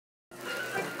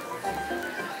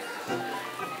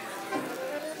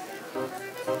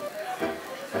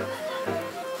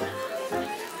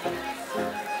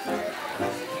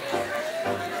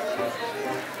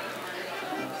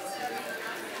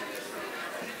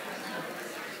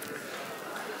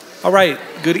All right,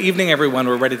 good evening, everyone.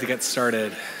 We're ready to get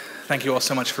started. Thank you all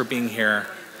so much for being here.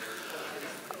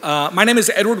 My name is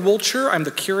Edward Wolcher. I'm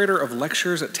the curator of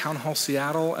lectures at Town Hall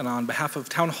Seattle, and on behalf of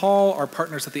Town Hall, our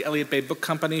partners at the Elliott Bay Book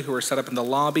Company, who are set up in the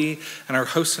lobby, and our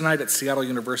host tonight at Seattle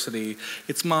University,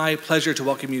 it's my pleasure to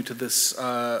welcome you to this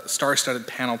star-studded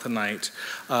panel tonight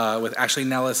with Ashley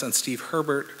Nellis and Steve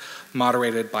Herbert,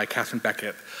 moderated by Katherine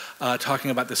Beckett,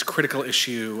 talking about this critical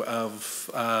issue of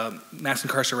mass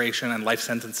incarceration and life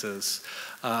sentences.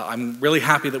 I'm really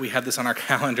happy that we had this on our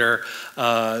calendar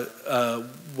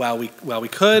while we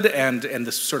could, and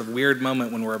this sort of weird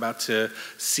moment when we're about to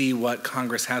see what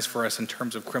Congress has for us in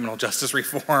terms of criminal justice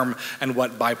reform and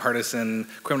what bipartisan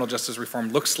criminal justice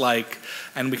reform looks like.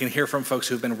 And we can hear from folks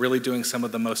who've been really doing some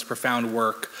of the most profound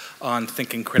work on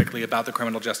thinking critically about the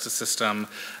criminal justice system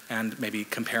and maybe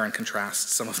compare and contrast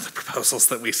some of the proposals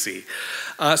that we see.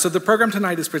 So the program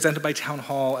tonight is presented by Town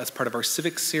Hall as part of our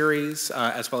civics series,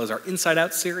 as well as our Inside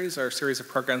Out series, our series of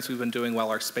programs we've been doing while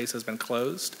our space has been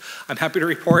closed. I'm happy to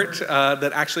report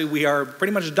that actually we are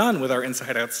pretty much done with our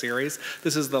Inside Out series.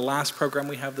 This is the last program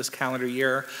we have this calendar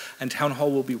year, and Town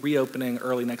Hall will be reopening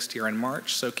early next year in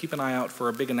March, so keep an eye out for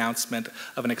a big announcement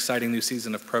of an exciting new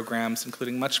season of programs,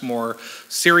 including much more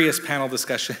serious panel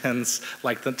discussions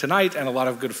like tonight, and a lot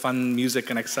of good fun music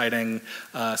and exciting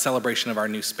celebration of our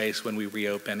new space when we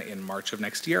reopen in March of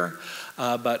next year.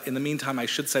 But in the meantime, I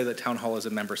should say that Town Hall is a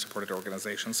member-supported organization,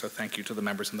 so thank you to the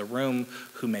members in the room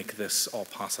who make this all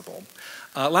possible.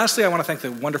 Lastly, I want to thank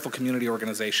the wonderful community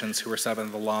organizations who are set up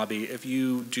in the lobby. If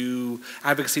you do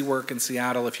advocacy work in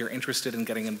Seattle, if you're interested in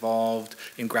getting involved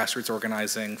in grassroots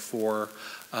organizing for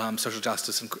social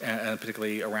justice, and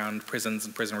particularly around prisons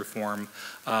and prison reform,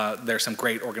 there are some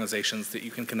great organizations that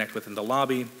you can connect with in the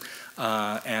lobby.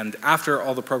 And after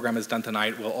all the program is done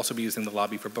tonight, we'll also be using the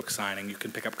lobby for book signing. You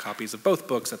can pick up copies of both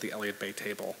books at the Elliott Bay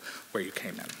table where you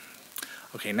came in.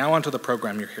 Okay, now on to the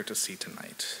program you're here to see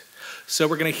tonight. So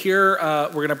we're going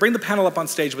to bring the panel up on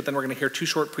stage, but then we're going to hear two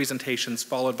short presentations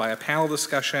followed by a panel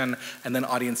discussion and then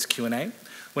audience Q&A.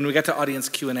 When we get to audience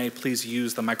Q&A, please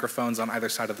use the microphones on either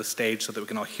side of the stage so that we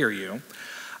can all hear you.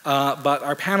 But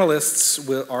our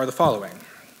panelists are the following.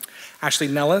 Ashley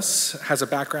Nellis has a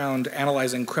background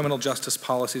analyzing criminal justice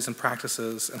policies and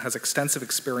practices and has extensive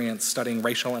experience studying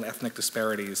racial and ethnic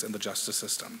disparities in the justice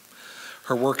system.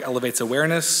 Her work elevates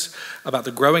awareness about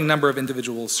the growing number of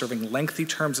individuals serving lengthy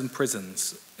terms in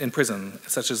prison,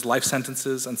 such as life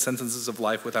sentences and sentences of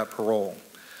life without parole.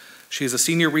 She is a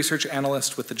senior research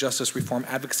analyst with the Justice Reform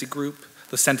Advocacy Group,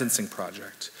 the Sentencing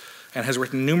Project, and has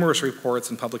written numerous reports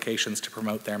and publications to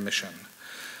promote their mission.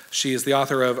 She is the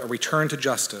author of A Return to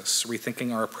Justice,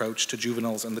 Rethinking Our Approach to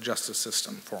Juveniles in the Justice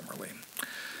System, formerly.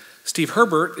 Steve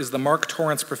Herbert is the Mark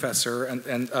Torrance Professor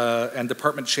and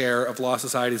Department Chair of Law,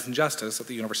 Societies, and Justice at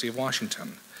the University of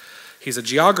Washington. He's a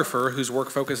geographer whose work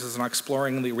focuses on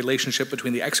exploring the relationship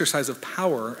between the exercise of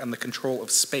power and the control of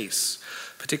space,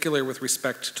 particularly with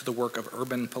respect to the work of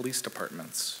urban police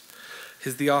departments.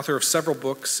 He's the author of several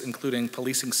books, including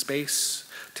Policing Space,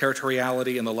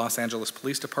 Territoriality in the Los Angeles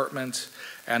Police Department,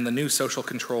 and The New Social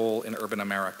Control in Urban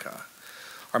America.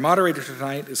 Our moderator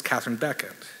tonight is Katherine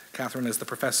Beckett. Katherine is a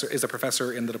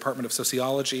professor in the Department of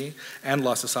Sociology and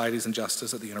Law, Societies, and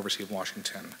Justice at the University of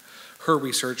Washington. Her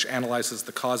research analyzes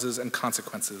the causes and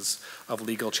consequences of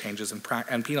legal changes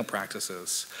and penal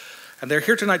practices. And they're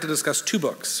here tonight to discuss two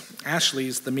books,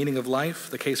 Ashley's The Meaning of Life,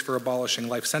 The Case for Abolishing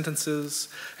Life Sentences,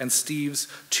 and Steve's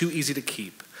Too Easy to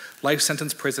Keep, Life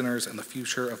Sentence Prisoners and the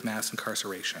Future of Mass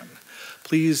Incarceration.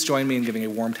 Please join me in giving a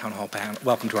warm Town Hall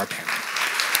welcome to our panel.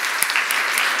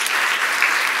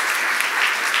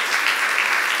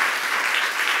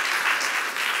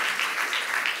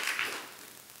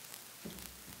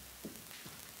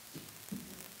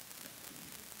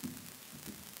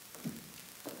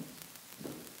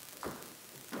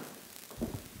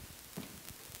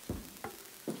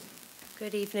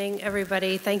 Good evening,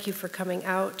 everybody. Thank you for coming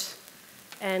out,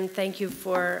 and thank you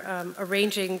for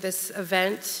arranging this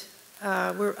event.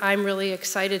 I'm really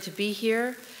excited to be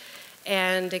here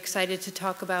and excited to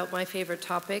talk about my favorite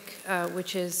topic,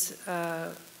 which is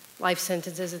life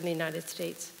sentences in the United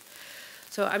States.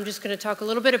 So I'm just going to talk a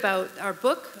little bit about our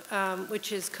book,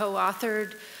 which is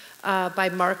co-authored by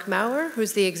Mark Maurer,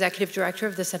 who's the executive director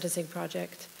of the Sentencing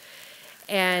Project.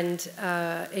 And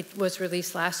it was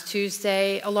released last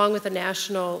Tuesday, along with a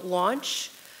national launch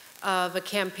of a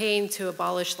campaign to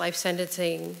abolish life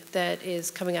sentencing that is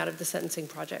coming out of the Sentencing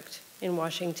Project in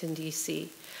Washington, D.C.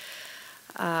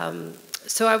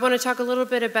 So I want to talk a little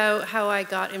bit about how I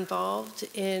got involved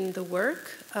in the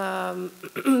work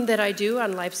that I do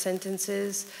on life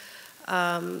sentences,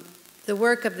 The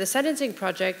work of the Sentencing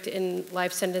Project in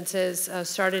life sentences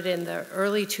started in the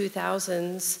early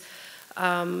 2000s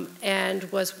and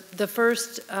was the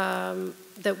first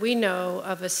that we know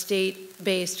of a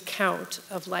state-based count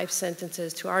of life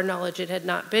sentences. To our knowledge, it had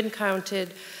not been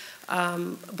counted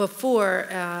before,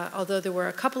 although there were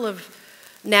a couple of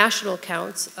national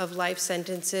counts of life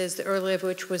sentences, the early of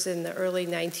which was in the early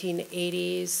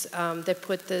 1980s, that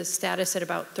put the status at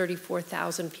about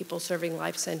 34,000 people serving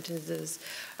life sentences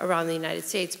around the United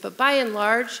States. But by and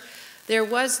large, there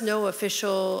was no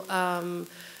official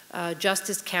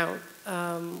justice count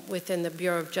within the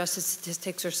Bureau of Justice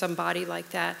Statistics or some body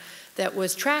like that that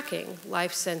was tracking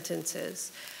life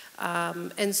sentences.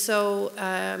 And so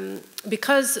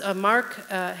because Mark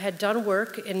had done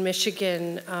work in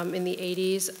Michigan in the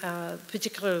 80s,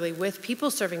 particularly with people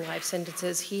serving life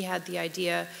sentences, he had the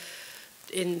idea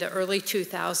in the early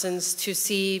 2000s to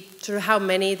see sort of how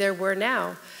many there were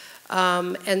now.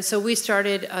 And so we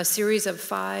started a series of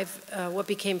what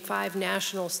became 5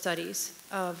 national studies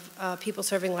of people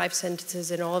serving life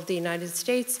sentences in all of the United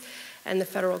States and the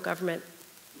federal government.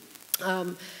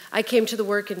 I came to the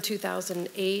work in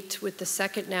 2008 with the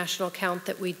second national count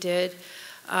that we did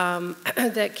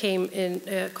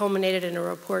that culminated in a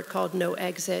report called No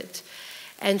Exit.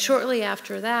 And shortly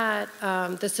after that,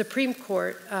 the Supreme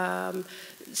Court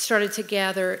started to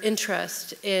gather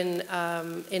interest in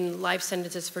life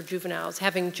sentences for juveniles,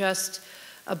 having just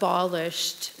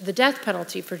abolished the death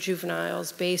penalty for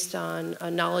juveniles based on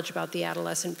knowledge about the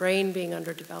adolescent brain being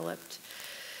underdeveloped.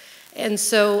 And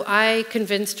so I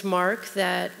convinced Mark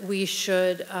that we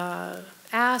should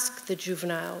ask the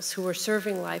juveniles who were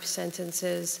serving life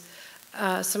sentences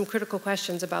some critical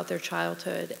questions about their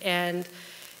childhood. And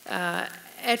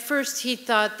at first he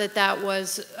thought that that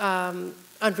was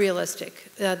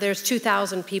unrealistic. There's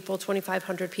 2,000 people,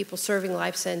 2,500 people serving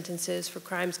life sentences for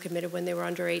crimes committed when they were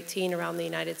under 18 around the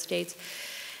United States.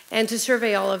 And to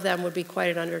survey all of them would be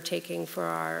quite an undertaking for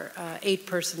our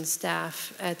 8-person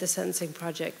staff at the Sentencing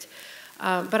Project.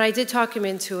 But I did talk him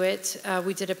into it.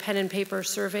 We did a pen and paper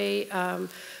survey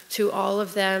to all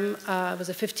of them. It was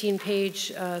a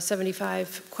 15-page,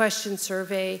 75-question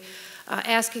survey,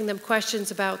 asking them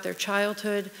questions about their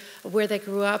childhood, where they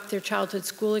grew up, their childhood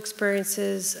school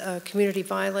experiences, community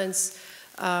violence,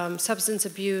 substance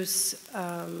abuse,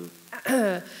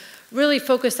 really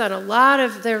focused on a lot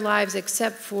of their lives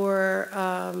except for,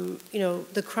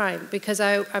 the crime. Because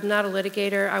I'm not a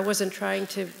litigator, I wasn't trying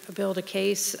to build a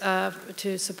case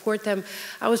to support them.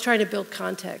 I was trying to build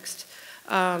context.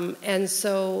 And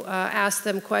so asked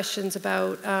them questions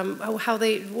about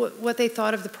what they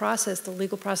thought of the process, the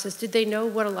legal process. Did they know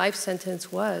what a life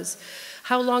sentence was?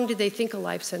 How long did they think a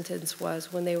life sentence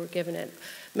was when they were given it?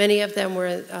 Many of them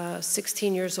were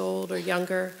 16 years old or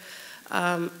younger.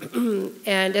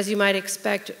 And as you might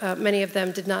expect, many of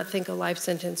them did not think a life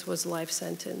sentence was a life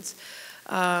sentence.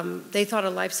 They thought a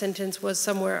life sentence was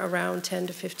somewhere around 10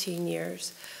 to 15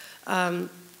 years.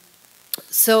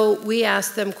 So we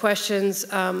asked them questions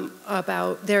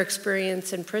about their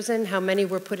experience in prison, how many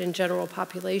were put in general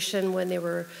population when they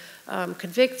were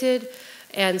convicted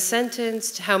and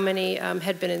sentenced, how many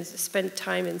had spent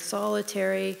time in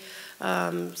solitary.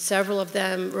 Several of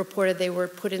them reported they were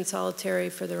put in solitary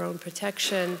for their own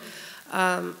protection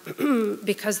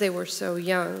because they were so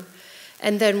young.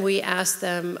 And then we asked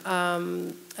them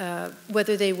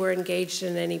whether they were engaged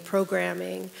in any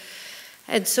programming.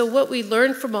 And so what we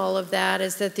learned from all of that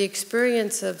is that the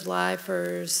experience of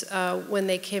lifers when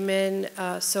they came in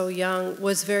so young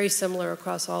was very similar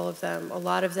across all of them. A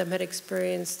lot of them had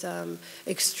experienced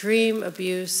extreme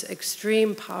abuse,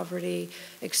 extreme poverty,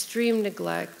 extreme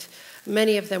neglect.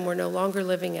 Many of them were no longer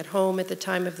living at home at the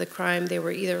time of the crime. They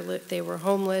were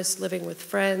homeless, living with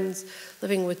friends,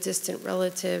 living with distant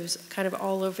relatives, kind of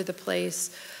all over the place.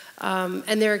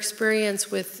 And their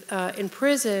experience in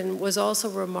prison was also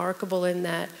remarkable in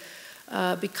that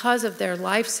because of their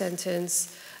life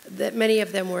sentence, that many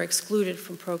of them were excluded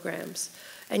from programs.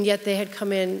 And yet they had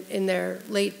come in their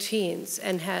late teens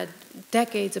and had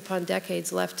decades upon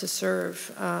decades left to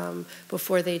serve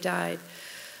before they died.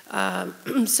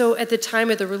 So at the time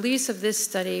of the release of this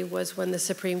study was when the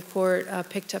Supreme Court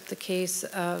picked up the case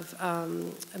of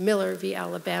Miller v.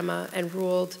 Alabama and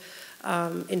ruled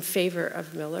in favor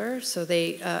of Miller. So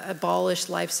they abolished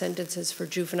life sentences for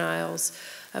juveniles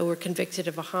who were convicted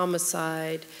of a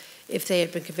homicide if they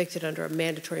had been convicted under a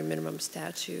mandatory minimum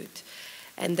statute.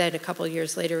 And then a couple of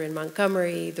years later in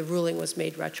Montgomery, the ruling was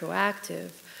made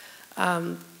retroactive.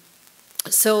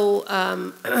 So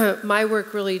my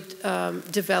work really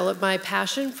developed, my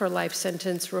passion for life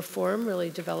sentence reform really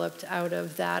developed out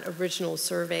of that original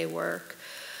survey work.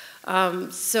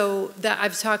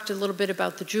 I've talked a little bit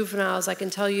about the juveniles. I can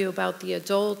tell you about the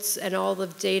adults, and all the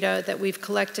data that we've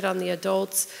collected on the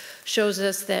adults shows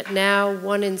us that now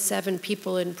 1 in 7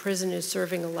 people in prison is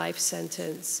serving a life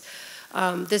sentence.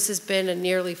 This has been a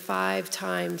nearly 5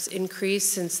 times increase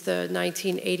since the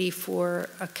 1984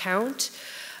 account.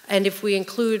 And if we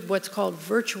include what's called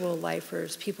virtual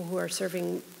lifers, people who are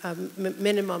serving a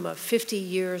minimum of 50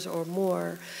 years or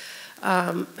more,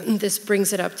 this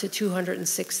brings it up to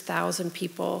 206,000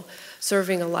 people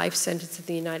serving a life sentence in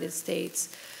the United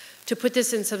States. To put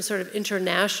this in some sort of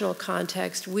international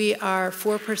context, we are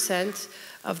 4%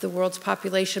 of the world's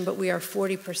population, but we are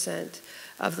 40%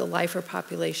 of the lifer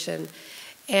population.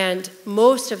 And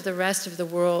most of the rest of the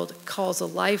world calls a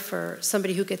lifer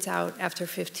somebody who gets out after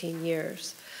 15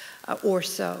 years or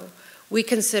so. We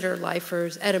consider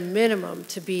lifers at a minimum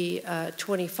to be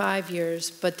 25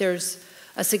 years, but there's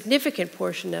a significant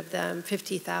portion of them,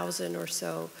 50,000 or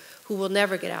so, who will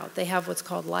never get out. They have what's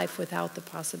called life without the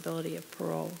possibility of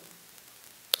parole.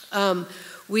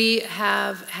 We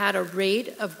have had a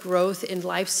rate of growth in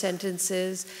life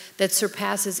sentences that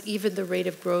surpasses even the rate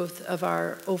of growth of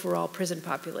our overall prison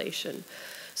population.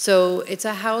 So it's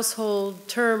a household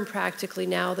term practically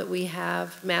now that we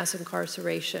have mass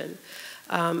incarceration.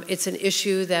 It's an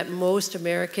issue that most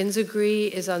Americans agree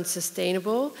is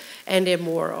unsustainable and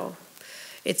immoral.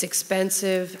 It's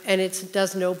expensive, and it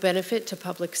does no benefit to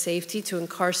public safety to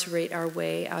incarcerate our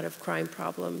way out of crime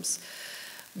problems.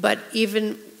 But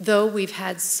even though we've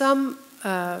had some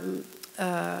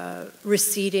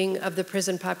receding of the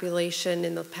prison population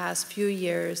in the past few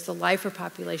years, the lifer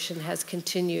population has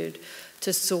continued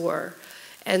to soar.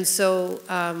 And so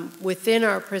within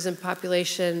our prison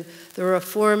population, the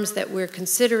reforms that we're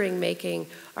considering making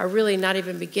are really not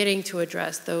even beginning to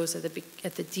address those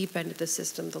at the deep end of the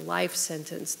system, the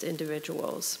life-sentenced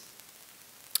individuals.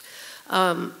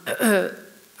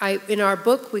 In our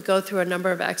book, we go through a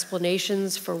number of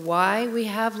explanations for why we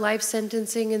have life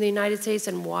sentencing in the United States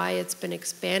and why it's been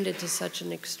expanded to such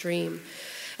an extreme.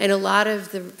 And a lot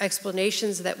of the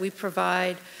explanations that we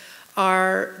provide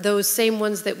are those same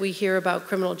ones that we hear about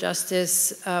criminal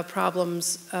justice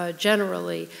problems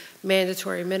generally: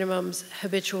 mandatory minimums,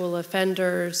 habitual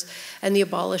offenders, and the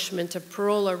abolishment of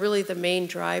parole are really the main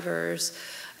drivers.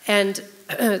 And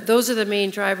those are the main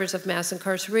drivers of mass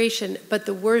incarceration, but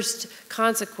the worst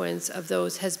consequence of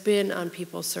those has been on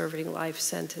people serving life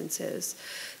sentences.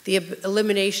 The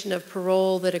elimination of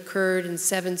parole that occurred in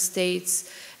 7 states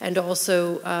and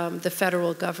also the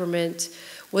federal government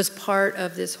was part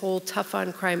of this whole tough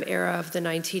on crime era of the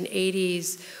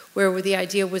 1980s, where the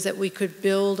idea was that we could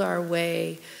build our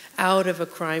way out of a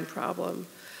crime problem.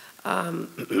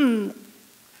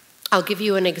 I'll give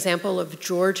you an example of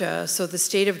Georgia. So the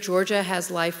state of Georgia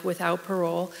has life without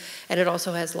parole, and it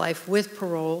also has life with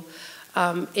parole.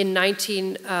 In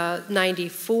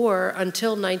 1994,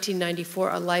 until 1994,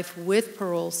 a life with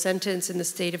parole sentence in the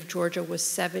state of Georgia was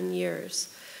 7 years.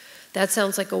 That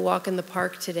sounds like a walk in the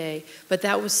park today, but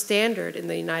that was standard in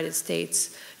the United States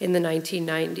in the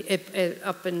 1990s,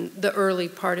 up in the early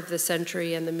part of the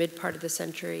century and the mid part of the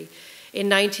century. In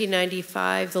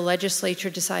 1995, the legislature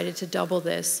decided to double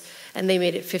this, and they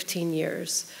made it 15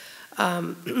 years.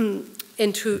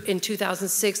 In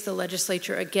 2006, the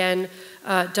legislature again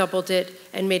doubled it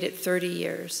and made it 30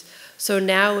 years. So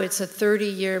now it's a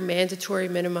 30-year mandatory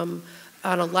minimum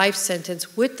on a life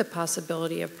sentence with the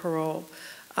possibility of parole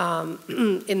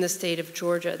in the state of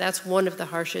Georgia. That's one of the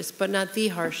harshest, but not the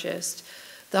harshest.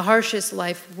 The harshest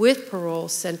life with parole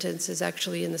sentence is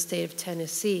actually in the state of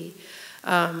Tennessee,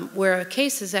 where a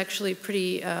case is actually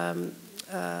pretty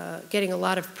getting a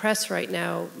lot of press right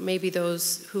now. Maybe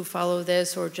those who follow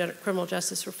this or criminal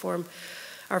justice reform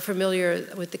are familiar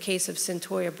with the case of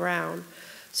Cyntoia Brown.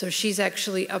 So she's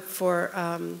actually up for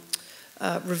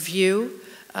review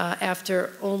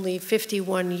after only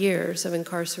 51 years of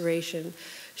incarceration.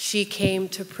 She came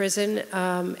to prison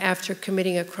after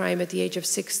committing a crime at the age of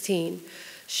 16.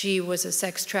 She was a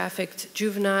sex-trafficked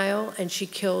juvenile, and she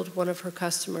killed one of her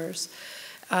customers.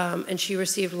 And she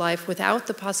received life without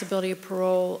the possibility of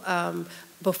parole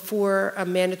before a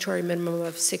mandatory minimum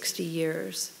of 60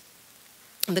 years.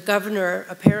 The governor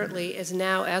apparently is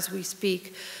now, as we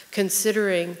speak,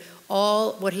 considering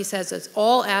all, what he says is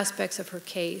all aspects of her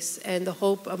case, and the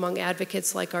hope among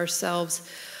advocates like ourselves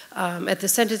at the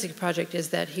Sentencing Project is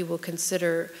that he will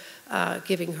consider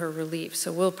giving her relief.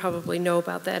 So we'll probably know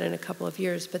about that in a couple of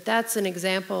years. But that's an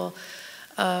example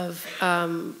of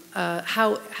how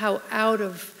out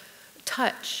of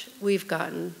touch we've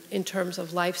gotten in terms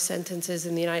of life sentences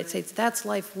in the United States. That's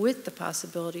life with the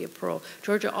possibility of parole.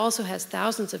 Georgia also has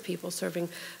thousands of people serving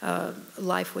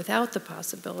life without the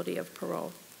possibility of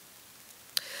parole.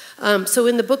 So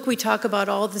in the book, we talk about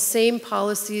all the same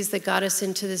policies that got us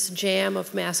into this jam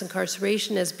of mass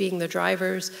incarceration as being the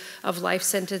drivers of life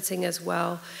sentencing as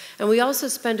well. And we also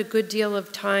spend a good deal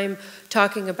of time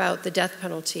talking about the death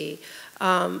penalty.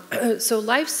 So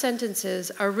life sentences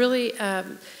are really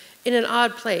in an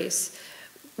odd place.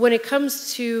 When it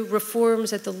comes to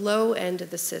reforms at the low end of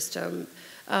the system,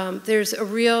 there's a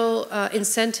real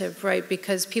incentive, right?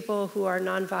 Because people who are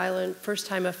nonviolent,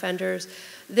 first-time offenders,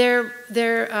 they're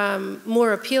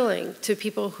more appealing to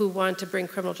people who want to bring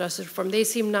criminal justice reform. They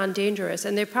seem non-dangerous,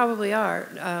 and they probably are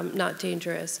not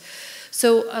dangerous.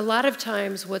 So a lot of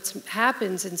times what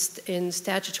happens in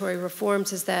statutory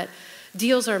reforms is that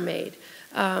deals are made.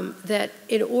 That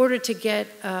in order to get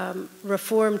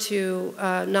reform to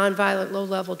nonviolent,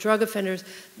 low-level drug offenders,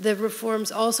 the reforms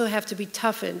also have to be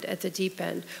toughened at the deep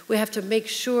end. We have to make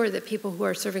sure that people who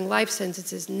are serving life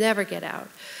sentences never get out,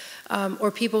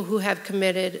 or people who have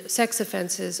committed sex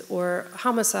offenses or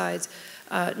homicides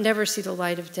never see the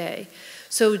light of day.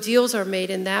 So deals are made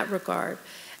in that regard.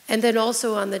 And then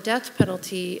also on the death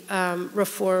penalty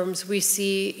reforms, we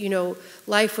see,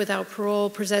 life without parole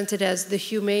presented as the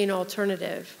humane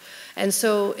alternative. And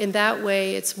so in that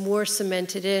way, it's more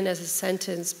cemented in as a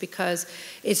sentence because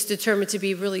it's determined to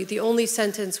be really the only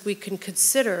sentence we can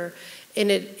consider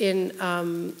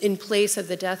in place of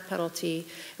the death penalty.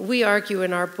 We argue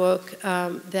in our book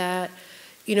that,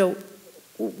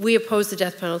 we oppose the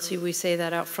death penalty. We say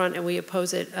that out front, and we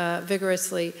oppose it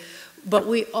vigorously. But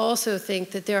we also think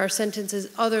that there are sentences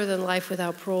other than life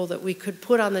without parole that we could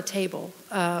put on the table,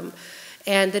 and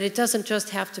that it doesn't just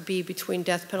have to be between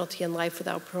death penalty and life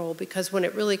without parole, because when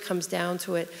it really comes down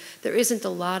to it, there isn't a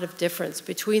lot of difference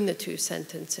between the two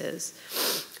sentences.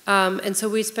 And so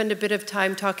we spend a bit of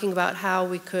time talking about how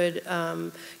we could,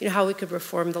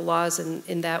 reform the laws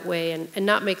in that way, and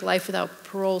not make life without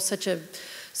parole such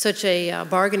a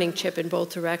bargaining chip in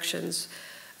both directions.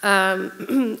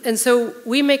 And so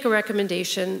we make a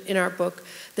recommendation in our book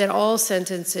that all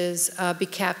sentences be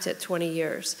capped at 20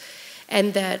 years,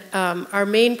 and that our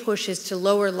main push is to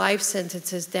lower life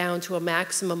sentences down to a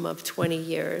maximum of 20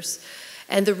 years.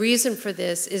 And the reason for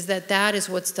this is that that is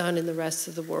what's done in the rest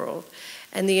of the world.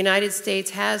 And the United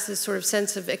States has this sort of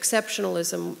sense of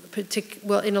exceptionalism,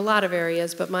 in a lot of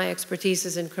areas, but my expertise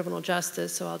is in criminal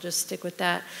justice, so I'll just stick with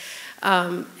that.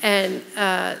 That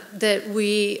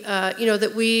we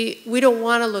don't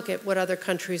want to look at what other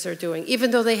countries are doing,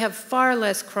 even though they have far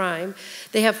less crime,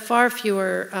 they have far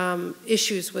fewer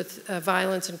issues with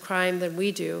violence and crime than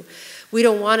we do. We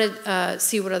don't want to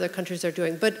see what other countries are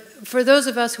doing. But for those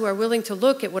of us who are willing to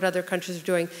look at what other countries are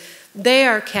doing, they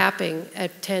are capping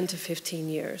at 10 to 15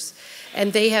 years,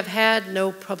 and they have had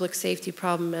no public safety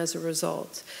problem as a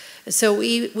result. So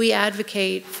we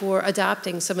advocate for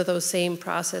adopting some of those same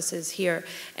processes here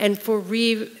and for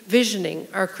revisioning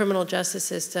our criminal justice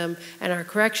system and our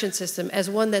correction system as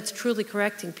one that's truly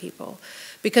correcting people.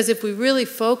 Because if we really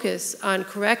focus on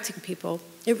correcting people,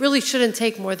 it really shouldn't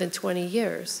take more than 20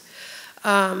 years.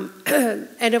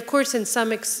 And of course, in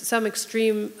some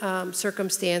extreme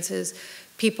circumstances,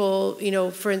 people,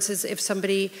 for instance, if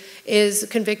somebody is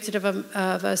convicted of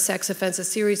a sex offense, a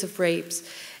series of rapes,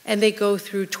 and they go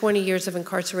through 20 years of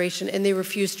incarceration and they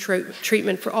refuse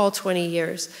treatment for all 20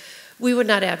 years, we would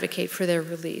not advocate for their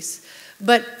release.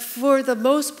 But for the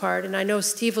most part, and I know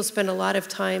Steve will spend a lot of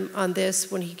time on this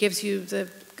when he gives you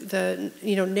the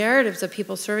narratives of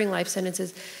people serving life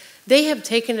sentences, they have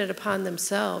taken it upon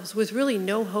themselves with really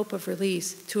no hope of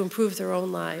release to improve their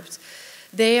own lives.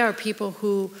 They are people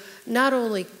who not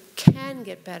only can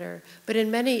get better, but in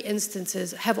many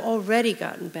instances have already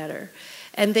gotten better.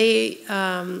 And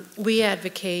we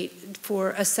advocate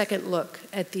for a second look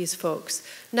at these folks.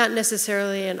 Not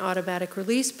necessarily an automatic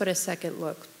release, but a second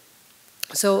look.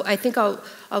 So I think I'll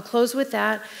close with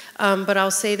that, but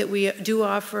I'll say that we do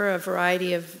offer a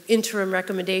variety of interim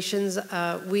recommendations.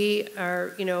 We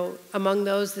are, among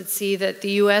those that see that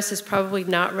the U.S. is probably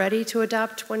not ready to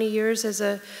adopt 20 years as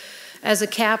a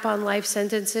cap on life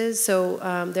sentences. So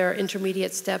there are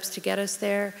intermediate steps to get us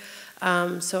there.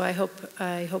 So I hope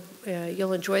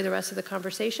you'll enjoy the rest of the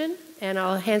conversation, and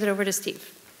I'll hand it over to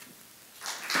Steve.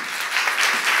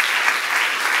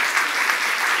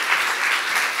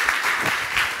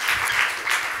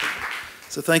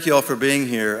 So thank you all for being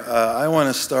here. I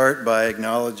want to start by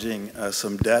acknowledging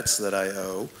some debts that I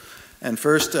owe. And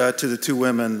first to the two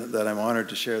women that I'm honored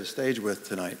to share the stage with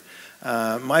tonight.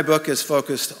 My book is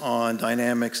focused on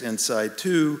dynamics inside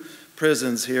two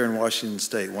prisons here in Washington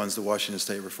State. One's the Washington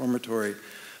State Reformatory.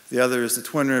 The other is the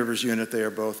Twin Rivers Unit. They are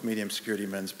both medium security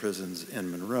men's prisons in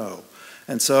Monroe.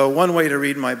 And so one way to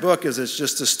read my book is it's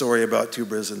just a story about two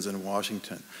prisons in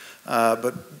Washington.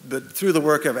 But through the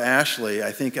work of Ashley,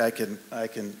 I think I can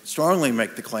strongly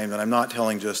make the claim that I'm not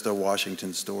telling just a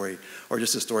Washington story or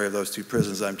just a story of those two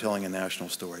prisons. I'm telling a national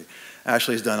story.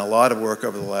 Ashley's done a lot of work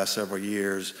over the last several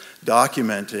years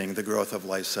documenting the growth of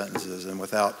life sentences, and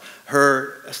without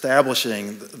her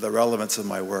establishing the relevance of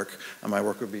my work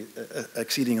would be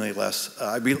exceedingly less.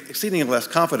 I'd be exceedingly less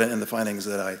confident in the findings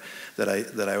that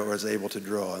I was able to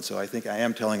draw. And so I think I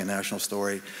am telling a national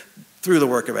story through the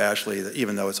work of Ashley,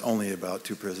 even though it's only about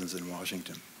two prisons in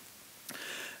Washington.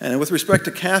 And with respect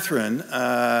to Katherine,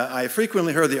 I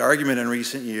frequently heard the argument in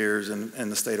recent years in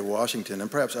the state of Washington,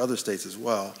 and perhaps other states as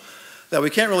well, that we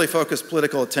can't really focus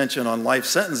political attention on life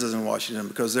sentences in Washington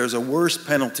because there's a worse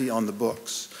penalty on the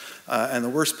books. And the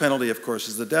worst penalty, of course,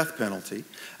 is the death penalty.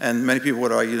 And many people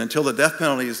would argue that until the death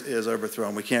penalty is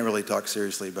overthrown, we can't really talk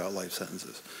seriously about life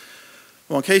sentences.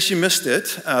 Well, in case you missed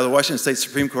it, the Washington State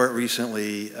Supreme Court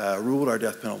recently ruled our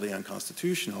death penalty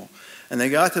unconstitutional. And they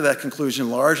got to that conclusion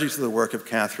largely through the work of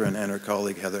Katherine and her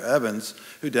colleague Heather Evans,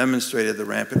 who demonstrated the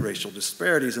rampant racial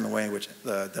disparities in the way in which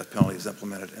the death penalty is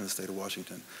implemented in the state of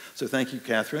Washington. So thank you,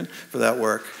 Katherine, for that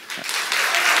work.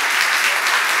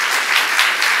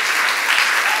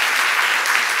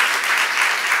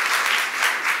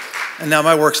 And now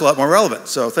my work's a lot more relevant,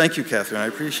 so thank you, Katherine, I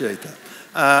appreciate that.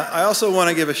 I also want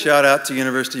to give a shout out to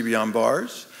University Beyond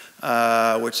Bars,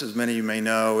 which, as many of you may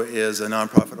know, is a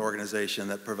nonprofit organization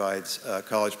that provides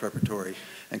college preparatory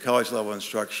and college level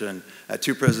instruction at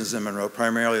two prisons in Monroe,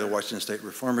 primarily the Washington State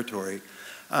Reformatory.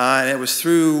 And it was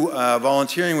through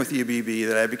volunteering with UBB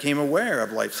that I became aware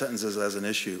of life sentences as an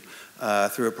issue.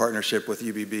 Through a partnership with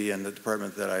UBB and the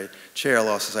department that I chair,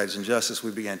 Law, Societies, and Justice,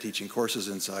 we began teaching courses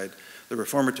inside the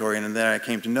reformatory, and then I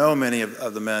came to know many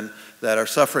of the men that are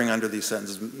suffering under these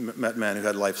sentences, met men who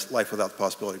had life without the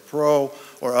possibility of parole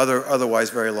or otherwise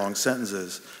very long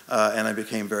sentences, and I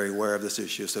became very aware of this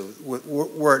issue. So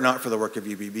were it not for the work of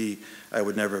UBB, I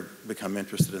would never become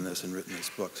interested in this and written this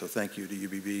book. So thank you to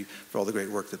UBB for all the great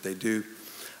work that they do.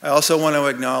 I also want to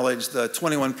acknowledge the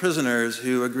 21 prisoners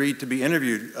who agreed to be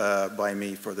interviewed by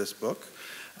me for this book.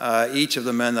 Each of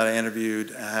the men that I interviewed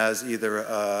has either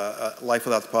a life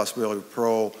without the possibility of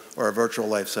parole or a virtual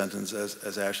life sentence,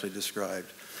 as Ashley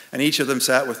described. And each of them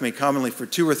sat with me commonly for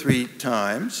 2 or 3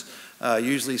 times,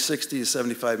 usually 60 to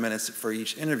 75 minutes for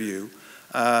each interview.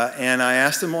 And I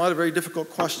asked them a lot of very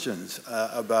difficult questions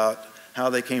about how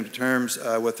they came to terms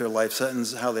with their life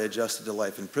sentence, how they adjusted to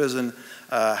life in prison,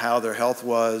 how their health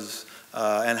was,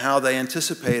 and how they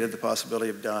anticipated the possibility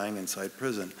of dying inside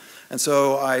prison. And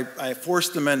so I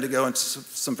forced the men to go into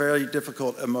some very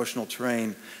difficult emotional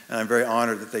terrain, and I'm very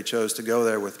honored that they chose to go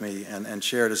there with me and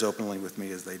share it as openly with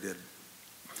me as they did.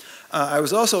 I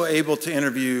was also able to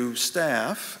interview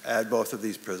staff at both of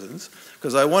these prisons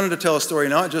because I wanted to tell a story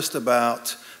not just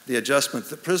about the adjustments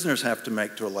that prisoners have to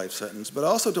make to a life sentence, but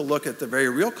also to look at the very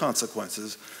real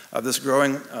consequences of this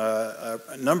growing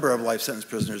number of life sentence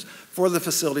prisoners for the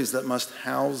facilities that must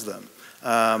house them.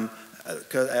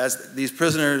 As these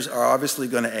prisoners are obviously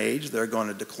going to age, they're going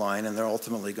to decline, and they're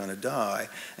ultimately going to die.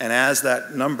 And as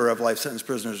that number of life sentence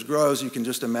prisoners grows, you can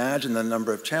just imagine the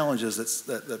number of challenges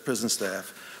that prison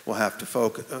staff will have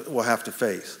to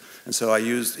face. And so I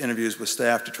used interviews with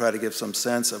staff to try to give some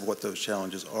sense of what those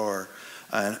challenges are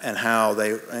and how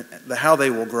they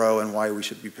will grow and why we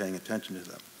should be paying attention to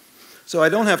them. So I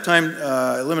don't have time,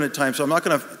 limited time, so I'm not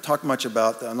going to talk much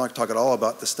about, I'm not going to talk at all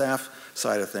about the staff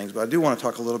side of things, but I do want to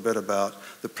talk a little bit about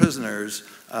the prisoners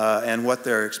and what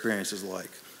their experience is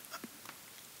like.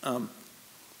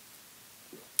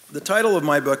 The title of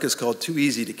my book is called Too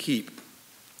Easy to Keep,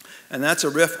 and that's a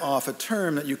riff off a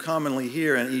term that you commonly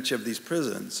hear in each of these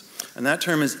prisons, and that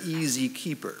term is easy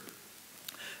keeper.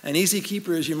 An easy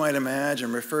keeper, as you might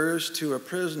imagine, refers to a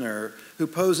prisoner who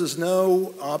poses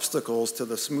no obstacles to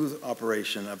the smooth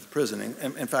operation of the prison.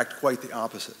 In fact, quite the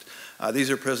opposite. These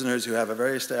are prisoners who have a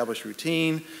very established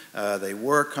routine. They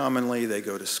work commonly. They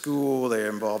go to school. They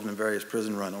are involved in various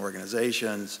prison-run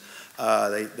organizations.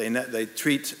 They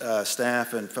treat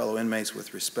staff and fellow inmates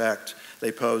with respect.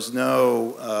 They pose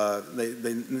no.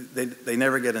 They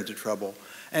never get into trouble.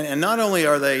 And not only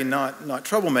are they not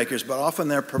troublemakers, but often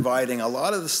they're providing a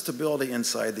lot of the stability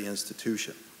inside the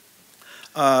institution.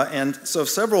 And so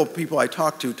several people I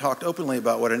talked to talked openly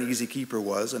about what an easy keeper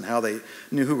was and how they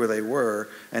knew who they were.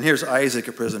 And here's Isaac,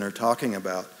 a prisoner, talking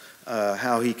about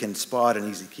how he can spot an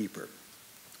easy keeper.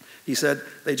 He said,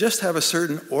 they just have a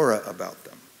certain aura about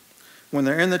them. When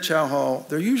they're in the chow hall,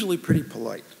 they're usually pretty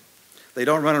polite. They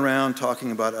don't run around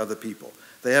talking about other people.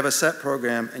 They have a set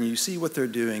program, and you see what they're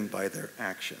doing by their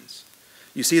actions.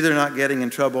 You see they're not getting in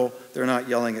trouble. They're not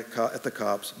yelling at the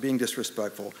cops, being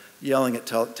disrespectful, yelling at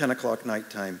 10 o'clock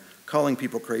nighttime, calling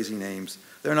people crazy names.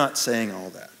 They're not saying all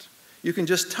that. You can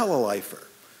just tell a lifer,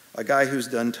 a guy who's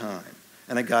done time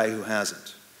and a guy who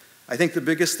hasn't. I think the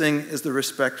biggest thing is the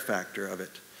respect factor of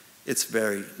it. It's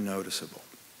very noticeable.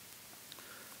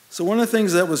 So one of the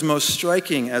things that was most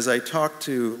striking as I talked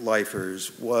to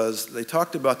lifers was they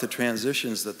talked about the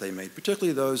transitions that they made,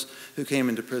 particularly those who came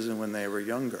into prison when they were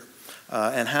younger,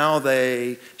 and how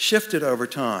they shifted over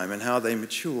time and how they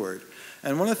matured.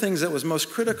 And one of the things that was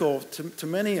most critical to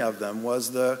many of them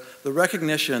was the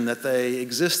recognition that they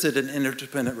existed in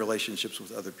interdependent relationships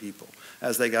with other people.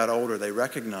 As they got older, they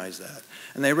recognized that.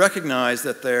 And they recognized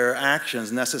that their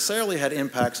actions necessarily had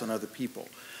impacts on other people.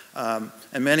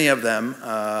 And many of them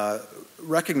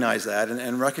recognize that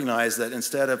and recognize that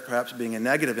instead of perhaps being a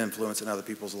negative influence in other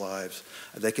people's lives,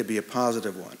 they could be a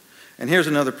positive one. And here's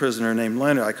another prisoner named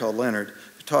Leonard, I call Leonard,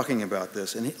 talking about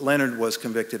this. And Leonard was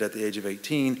convicted at the age of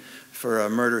 18 for a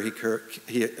murder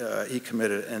he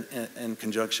committed in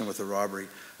conjunction with the robbery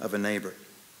of a neighbor.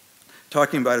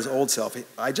 Talking about his old self,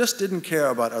 I just didn't care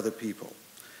about other people.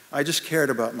 I just cared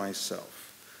about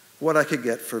myself, what I could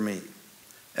get for me.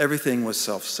 Everything was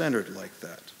self-centered like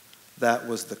that. That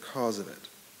was the cause of it.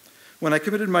 When I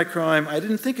committed my crime, I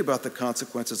didn't think about the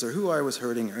consequences or who I was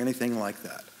hurting or anything like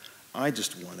that. I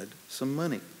just wanted some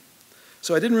money.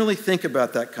 So I didn't really think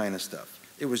about that kind of stuff.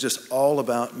 It was just all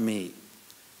about me.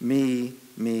 Me,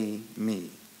 me, me.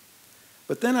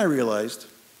 But then I realized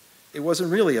it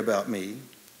wasn't really about me,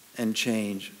 and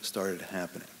change started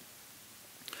happening.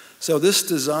 So this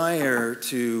desire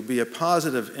to be a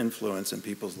positive influence in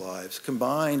people's lives,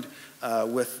 combined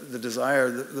with the desire,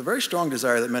 the very strong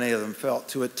desire that many of them felt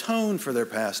to atone for their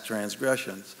past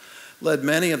transgressions, led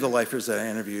many of the lifers that I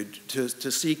interviewed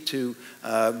to seek to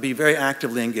be very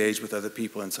actively engaged with other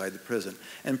people inside the prison.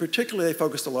 And particularly they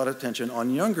focused a lot of attention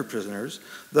on younger prisoners,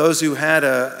 those who had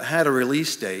a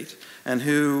release date and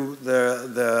who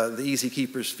the easy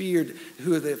keepers feared,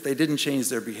 who if they didn't change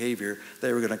their behavior,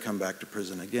 they were going to come back to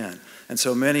prison again. And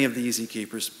so many of the easy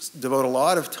keepers devote a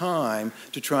lot of time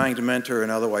to trying to mentor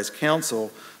and otherwise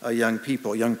counsel young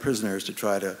people, young prisoners, to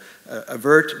try to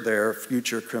avert their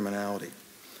future criminality.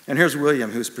 And here's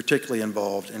William, who's particularly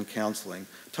involved in counseling,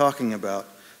 talking about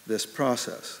this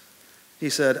process. He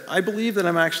said, I believe that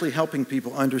I'm actually helping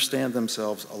people understand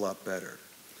themselves a lot better,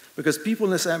 because people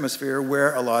in this atmosphere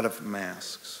wear a lot of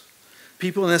masks.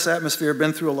 People in this atmosphere have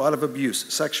been through a lot of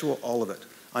abuse, sexual, all of it.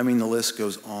 I mean, the list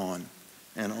goes on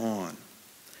and on.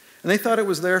 And they thought it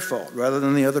was their fault rather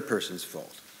than the other person's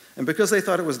fault. And because they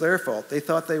thought it was their fault, they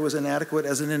thought they was inadequate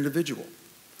as an individual.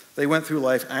 They went through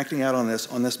life acting out on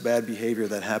this bad behavior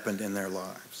that happened in their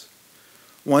lives.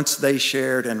 Once they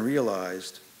shared and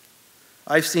realized,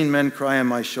 I've seen men cry on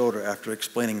my shoulder after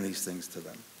explaining these things to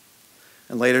them.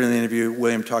 And later in the interview,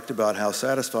 William talked about how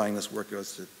satisfying this work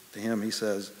was to him. He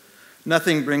says,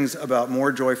 nothing brings about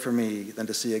more joy for me than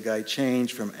to see a guy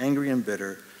change from angry and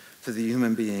bitter to the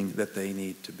human being that they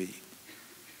need to be.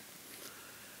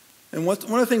 And one of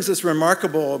the things that's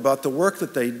remarkable about the work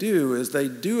that they do is they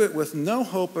do it with no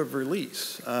hope of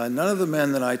release. None of the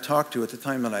men that I talked to at the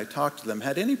time that I talked to them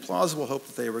had any plausible hope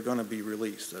that they were going to be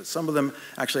released. Some of them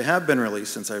actually have been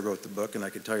released since I wrote the book, and I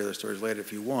could tell you their stories later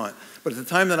if you want. But at the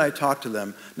time that I talked to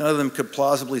them, none of them could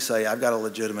plausibly say, I've got a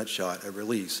legitimate shot at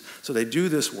release. So they do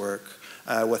this work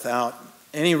without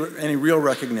any real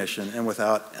recognition and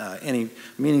without any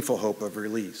meaningful hope of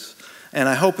release. And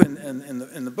I hope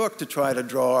in the book to try to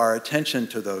draw our attention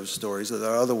to those stories that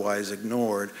are otherwise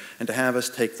ignored and to have us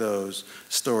take those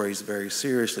stories very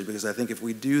seriously, because I think if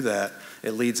we do that,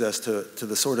 it leads us to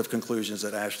the sort of conclusions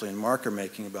that Ashley and Mark are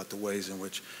making about the ways in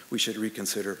which we should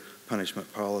reconsider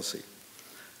punishment policy.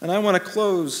 And I want to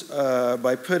close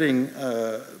by putting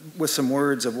with some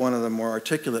words of one of the more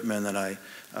articulate men that I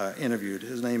interviewed.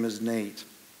 His name is Nate.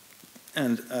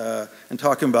 And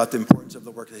talking about the importance of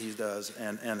the work that he does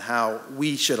and how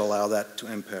we should allow that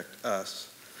to impact us.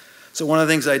 So one of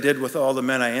the things I did with all the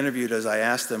men I interviewed is I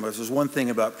asked them, if there's one thing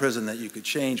about prison that you could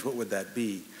change, what would that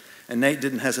be? And Nate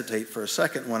didn't hesitate for a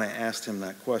second when I asked him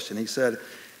that question. He said,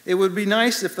 it would be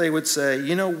nice if they would say,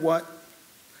 you know what,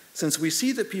 since we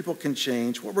see that people can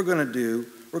change, what we're going to do,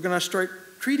 we're going to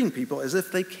start treating people as if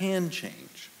they can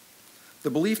change. The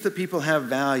belief that people have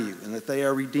value and that they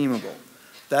are redeemable,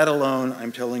 that alone,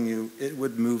 I'm telling you, it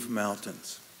would move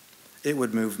mountains. It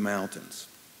would move mountains.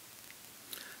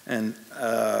 And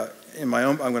I'm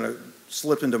going to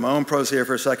slip into my own prose here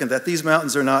for a second, that these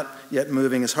mountains are not yet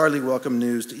moving is hardly welcome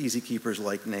news to easy keepers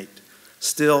like Nate.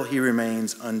 Still, he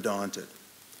remains undaunted.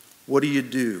 What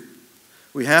do?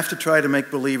 We have to try to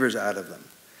make believers out of them.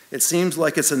 It seems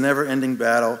like it's a never-ending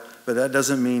battle, but that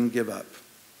doesn't mean give up.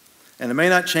 And it may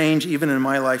not change even in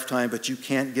my lifetime, but you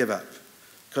can't give up,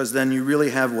 because then you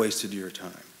really have wasted your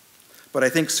time. But I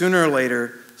think sooner or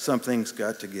later, something's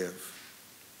got to give.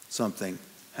 Something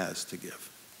has to give.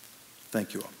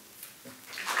 Thank you all.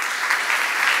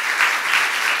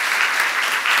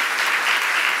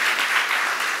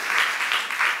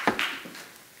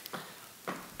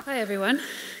 Hi, everyone.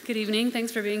 Good evening.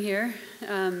 Thanks for being here.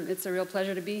 It's a real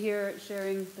pleasure to be here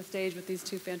sharing the stage with these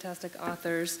two fantastic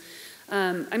authors.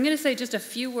 I'm going to say just a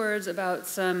few words about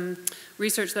some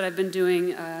research that I've been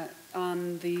doing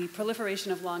on the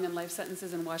proliferation of long and life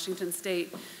sentences in Washington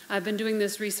State. I've been doing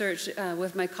this research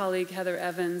with my colleague Heather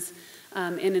Evans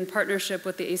and in partnership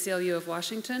with the ACLU of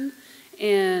Washington,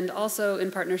 and also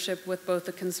in partnership with both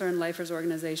the Concerned Lifers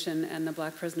Organization and the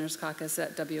Black Prisoners Caucus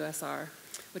at WSR,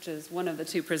 which is one of the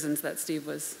two prisons that Steve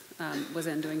was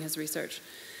in doing his research.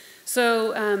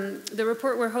 So the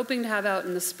report we're hoping to have out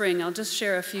in the spring, I'll just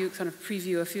share a few, kind of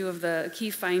preview a few of the key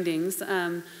findings,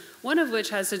 one of which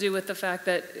has to do with the fact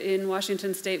that in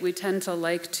Washington State we tend to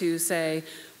like to say,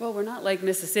 well, we're not like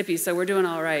Mississippi, so we're doing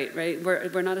all right, right?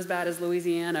 We're not as bad as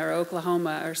Louisiana or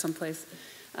Oklahoma or someplace,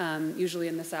 usually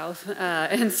in the South.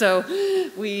 And so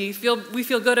we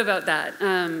feel good about that.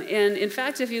 And in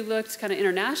fact, if you looked kind of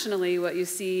internationally, what you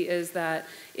see is that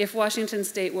if Washington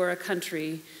State were a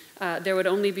country, there would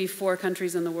only be 4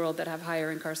 countries in the world that have higher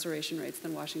incarceration rates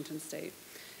than Washington State.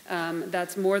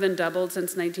 That's more than doubled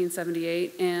since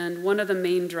 1978, and one of the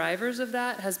main drivers of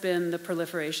that has been the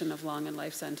proliferation of long and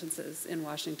life sentences in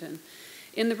Washington.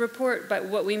 In the report,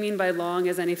 what we mean by long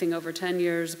is anything over 10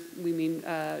 years. We mean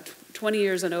 20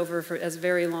 years and over as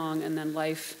very long, and then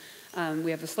life.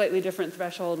 We have a slightly different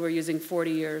threshold. We're using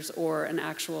 40 years or an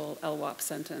actual LWOP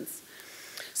sentence.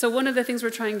 So one of the things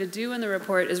we're trying to do in the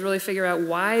report is really figure out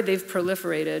why they've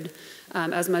proliferated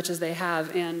as much as they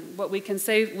have. And what we can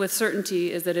say with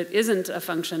certainty is that it isn't a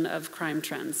function of crime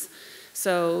trends.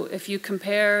 So if you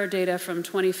compare data from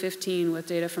 2015 with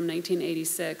data from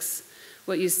 1986,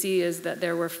 what you see is that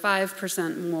there were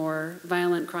 5% more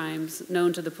violent crimes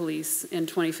known to the police in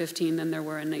 2015 than there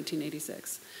were in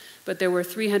 1986. But there were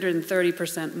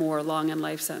 330% more long and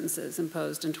life sentences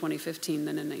imposed in 2015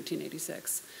 than in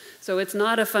 1986. So it's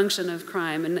not a function of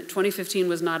crime, and 2015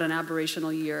 was not an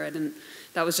aberrational year.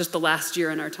 That was just the last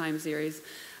year in our time series.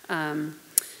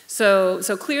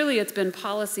 So clearly it's been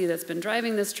policy that's been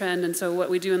driving this trend, and so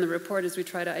what we do in the report is we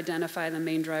try to identify the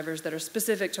main drivers that are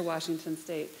specific to Washington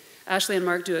State. Ashley and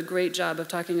Mark do a great job of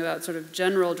talking about sort of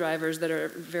general drivers that are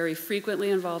very frequently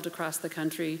involved across the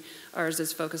country. Ours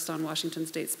is focused on Washington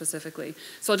State specifically.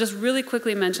 So I'll just really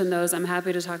quickly mention those. I'm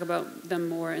happy to talk about them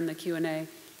more in the Q&A.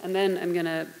 And then I'm going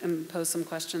to pose some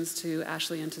questions to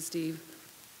Ashley and to Steve.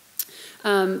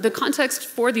 The context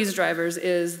for these drivers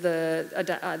is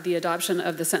the adoption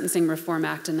of the Sentencing Reform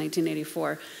Act in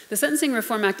 1984. The Sentencing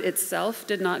Reform Act itself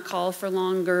did not call for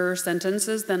longer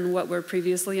sentences than what were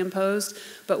previously imposed,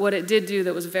 but what it did do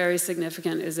that was very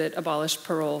significant is it abolished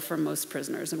parole for most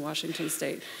prisoners in Washington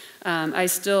State. I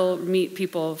still meet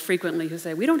people frequently who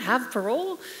say, we don't have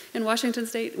parole in Washington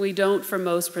State. We don't for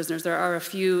most prisoners. There are a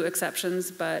few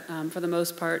exceptions, but for the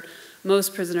most part,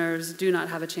 most prisoners do not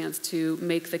have a chance to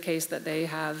make the case that they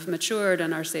have matured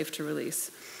and are safe to release.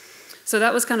 So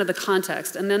that was kind of the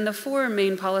context. And then the 4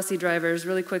 main policy drivers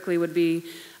really quickly would be,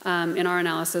 in our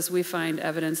analysis, we find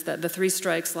evidence that the 3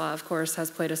 strikes law, of course,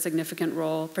 has played a significant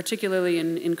role, particularly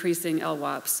in increasing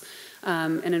LWOPs.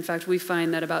 And in fact, we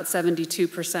find that about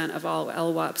 72% of all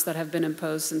LWOPs that have been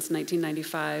imposed since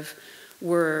 1995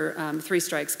 were 3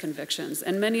 strikes convictions.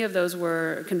 And many of those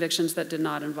were convictions that did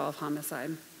not involve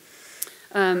homicide.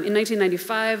 In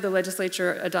 1995, the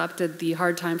legislature adopted the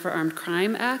Hard Time for Armed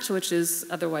Crime Act, which is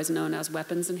otherwise known as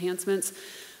weapons enhancements.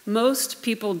 Most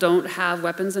people don't have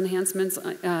weapons enhancements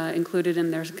included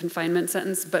in their confinement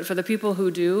sentence, but for the people who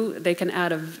do, they can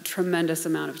add a tremendous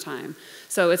amount of time.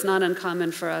 So it's not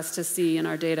uncommon for us to see in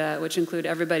our data, which include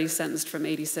everybody sentenced from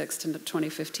 86 to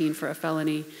 2015 for a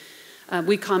felony,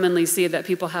 we commonly see that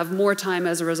people have more time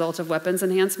as a result of weapons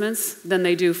enhancements than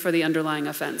they do for the underlying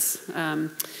offense.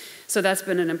 So that's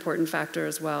been an important factor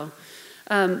as well.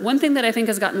 One thing that I think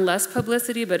has gotten less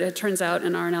publicity, but it turns out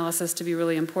in our analysis to be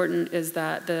really important, is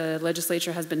that the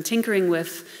legislature has been tinkering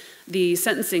with the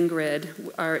sentencing grid.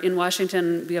 In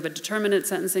Washington, we have a determinate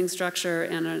sentencing structure,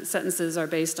 and our sentences are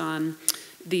based on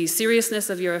the seriousness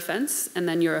of your offense and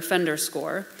then your offender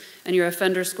score. And your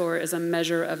offender score is a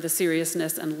measure of the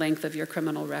seriousness and length of your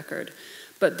criminal record.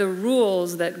 but the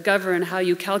rules that govern how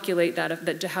you calculate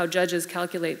how judges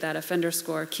calculate that offender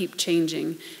score keep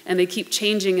changing, and they keep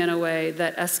changing in a way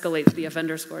that escalates the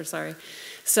offender score,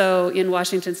 So in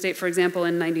Washington State, for example,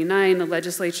 in '99, the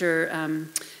legislature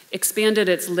expanded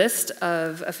its list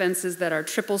of offenses that are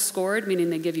triple scored, meaning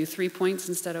they give you 3 points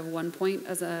instead of 1 point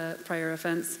as a prior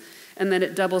offense. And then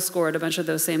it double scored a bunch of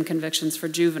those same convictions for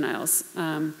juveniles.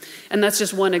 And that's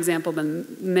just one example, but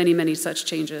many, many such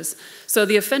changes. So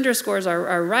the offender scores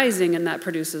are rising, and that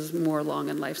produces more long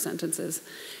and life sentences.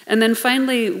 And then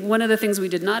finally, one of the things we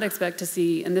did not expect to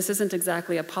see, and this isn't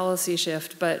exactly a policy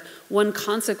shift, but one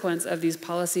consequence of these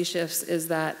policy shifts is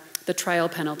that the trial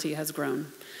penalty has grown.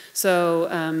 So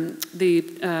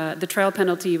the trial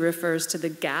penalty refers to the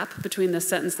gap between the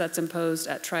sentence that's imposed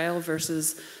at trial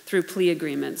versus through plea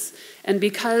agreements. And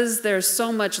because there's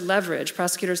so much leverage,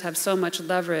 prosecutors have so much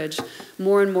leverage,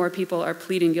 more and more people are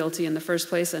pleading guilty in the first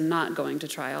place and not going to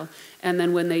trial. And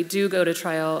then when they do go to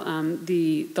trial,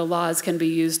 the laws can be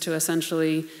used to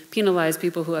essentially penalize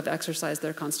people who have exercised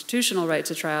their constitutional right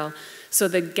to trial. So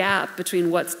the gap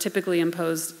between what's typically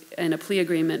imposed in a plea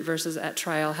agreement versus at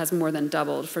trial has more than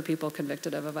doubled for people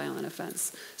convicted of a violent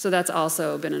offense. So that's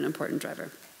also been an important driver.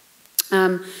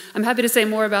 I'm happy to say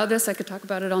more about this. I could talk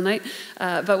about it all night.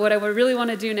 But what I would really want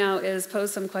to do now is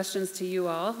pose some questions to you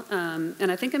all.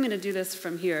 And I think I'm going to do this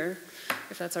from here,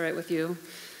 if that's all right with you.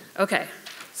 Okay,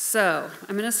 so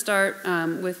I'm going to start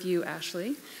with you,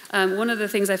 Ashley. One of the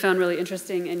things I found really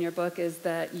interesting in your book is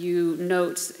that you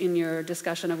note in your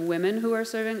discussion of women who are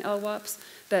serving LWOPs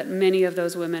that many of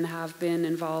those women have been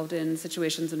involved in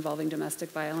situations involving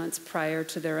domestic violence prior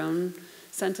to their own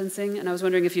sentencing. And I was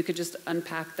wondering if you could just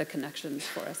unpack the connections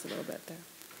for us a little bit there.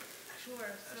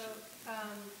 Sure. So,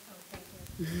 thank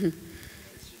you.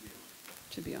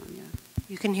 Should be on, yeah.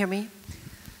 You can hear me?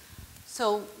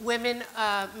 So women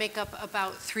make up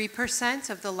about 3%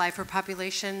 of the lifer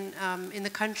population in the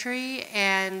country,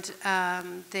 and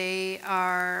they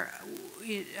are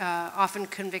often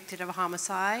convicted of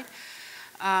homicide.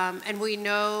 And we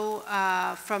know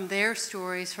from their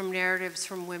stories, from narratives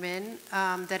from women,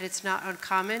 that it's not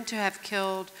uncommon to have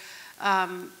killed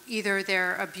either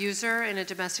their abuser in a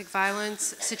domestic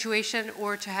violence situation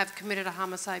or to have committed a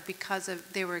homicide because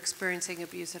they were experiencing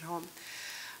abuse at home.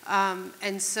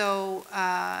 And so,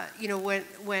 you know,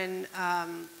 when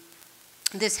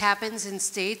this happens in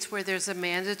states where there's a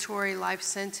mandatory life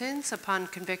sentence upon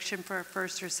conviction for a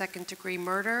first or second degree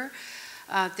murder,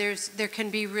 there can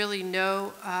be really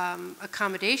no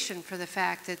accommodation for the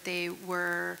fact that they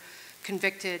were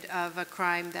convicted of a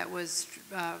crime that was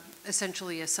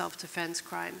essentially a self-defense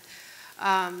crime.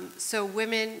 So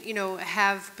women, you know,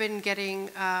 have been getting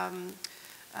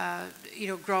you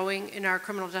know, growing in our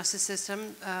criminal justice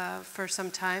system for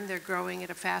some time. They're growing at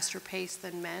a faster pace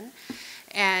than men.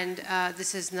 And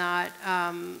this is not,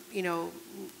 you know,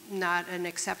 not an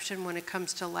exception when it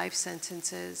comes to life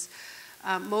sentences.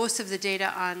 Most of the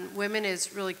data on women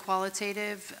is really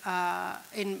qualitative.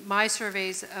 In my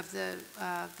surveys of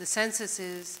the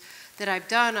censuses that I've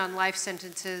done on life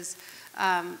sentences,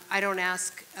 I don't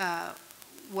ask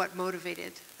what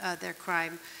motivated their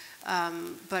crime.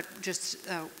 But just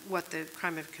what the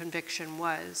crime of conviction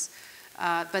was.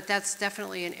 But that's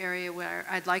definitely an area where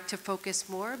I'd like to focus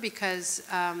more because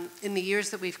in the years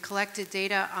that we've collected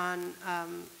data on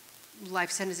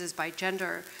life sentences by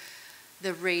gender,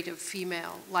 the rate of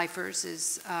female lifers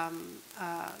is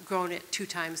grown at 2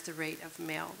 times the rate of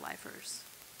male lifers.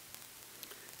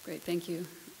 Great, thank you.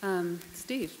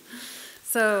 Steve.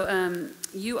 So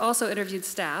you also interviewed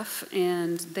staff,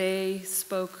 and they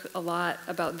spoke a lot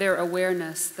about their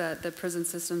awareness that the prison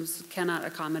systems cannot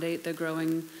accommodate the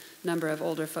growing number of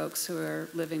older folks who are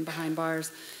living behind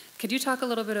bars. Could you talk a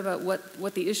little bit about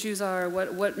what the issues are,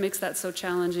 what makes that so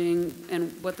challenging,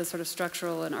 and what the sort of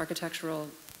structural and architectural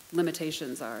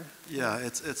limitations are? Yeah,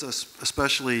 it's a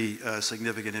especially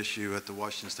significant issue at the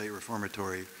Washington State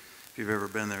Reformatory. If you've ever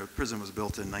been there, the prison was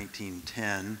built in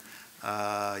 1910.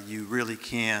 You really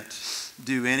can't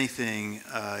do anything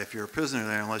if you're a prisoner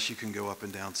there unless you can go up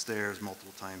and down stairs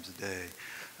multiple times a day.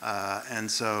 And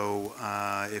so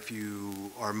if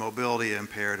you are mobility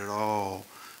impaired at all,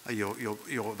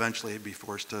 you'll eventually be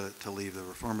forced to leave the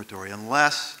reformatory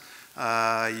unless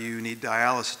you need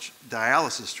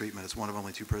dialysis treatment. It's one of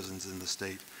only 2 prisons in the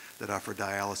state that offer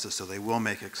dialysis, so they will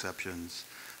make exceptions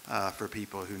for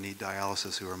people who need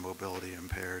dialysis who are mobility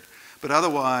impaired. But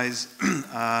otherwise,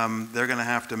 they're going to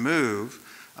have to move.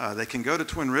 They can go to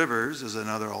Twin Rivers as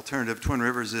another alternative. Twin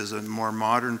Rivers is a more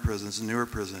modern prison, it's a newer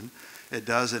prison. It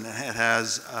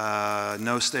has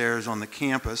no stairs on the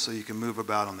campus, so you can move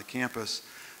about on the campus.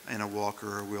 in a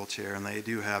walker or a wheelchair, and they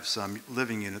do have some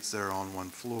living units that are on one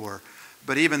floor.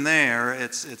 But even there,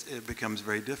 it becomes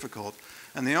very difficult.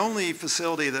 And the only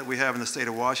facility that we have in the state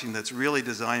of Washington that's really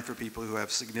designed for people who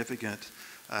have significant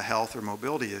health or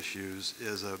mobility issues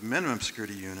is a minimum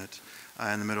security unit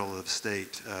in the middle of the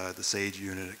state, the SAGE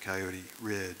unit at Coyote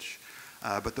Ridge.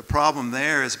 But the problem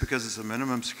there is because it's a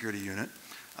minimum security unit,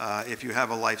 if you have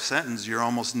a life sentence, you're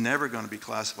almost never going to be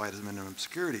classified as minimum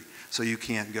security, so you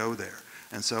can't go there.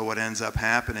 And so what ends up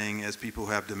happening is people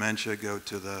who have dementia go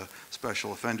to the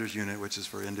special offenders unit, which is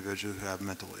for individuals who have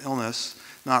mental illness,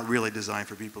 not really designed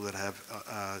for people that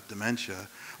have dementia,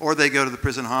 or they go to the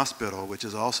prison hospital, which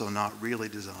is also not really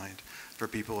designed for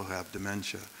people who have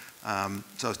dementia.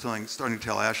 So I was starting to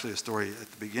tell Ashley a story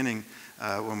at the beginning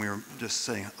when we were just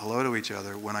saying hello to each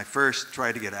other. When I first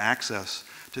tried to get access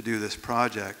to do this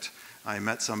project, I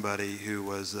met somebody who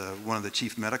was one of the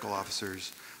chief medical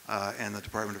officers in the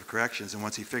Department of Corrections, and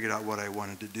once he figured out what I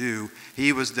wanted to do,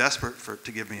 he was desperate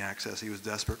to give me access. He was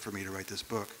desperate for me to write this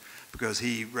book because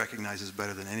he recognizes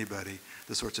better than anybody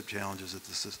the sorts of challenges that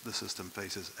the system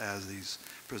faces as these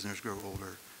prisoners grow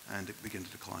older and begin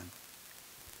to decline.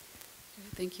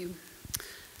 Thank you.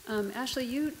 Ashley,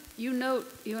 you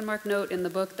and Mark note in the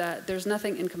book that there's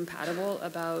nothing incompatible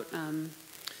about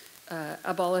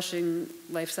abolishing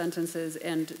life sentences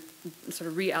and sort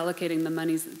of reallocating the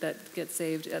monies that get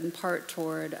saved in part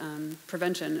toward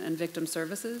prevention and victim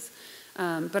services.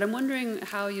 But I'm wondering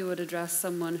how you would address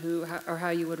someone or how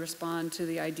you would respond to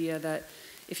the idea that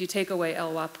if you take away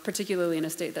LWOP, particularly in a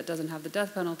state that doesn't have the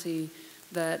death penalty,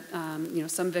 that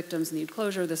some victims need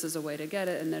closure, this is a way to get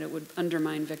it, and that it would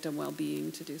undermine victim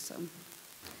well-being to do so.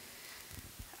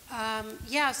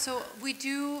 Yeah, so we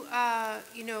do,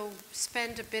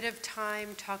 spend a bit of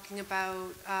time talking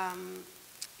about,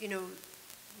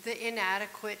 the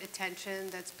inadequate attention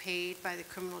that's paid by the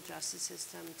criminal justice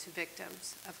system to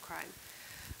victims of crime.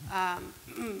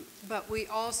 But we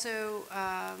also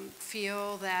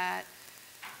feel that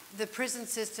the prison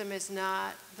system is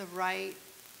not the right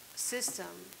system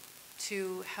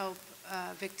to help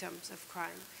victims of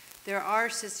crime. There are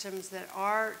systems that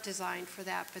are designed for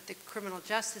that, but the criminal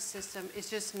justice system is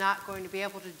just not going to be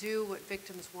able to do what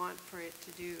victims want for it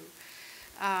to do.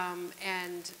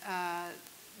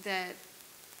 That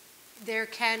there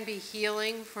can be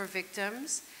healing for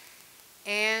victims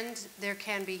and there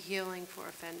can be healing for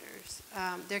offenders.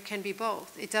 There can be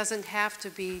both. It doesn't have to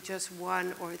be just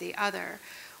one or the other,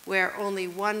 where only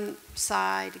one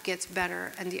side gets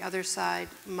better and the other side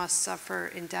must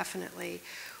suffer indefinitely.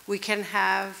 We can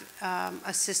have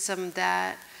a system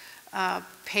that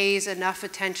pays enough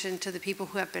attention to the people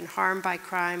who have been harmed by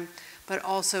crime, but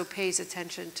also pays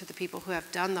attention to the people who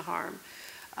have done the harm.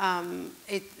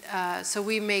 So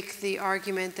we make the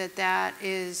argument that that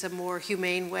is a more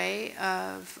humane way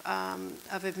of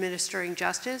administering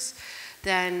justice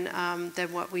than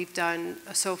what we've done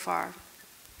so far.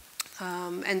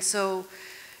 And so,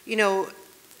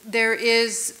 there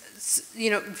is,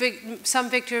 some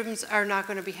victims are not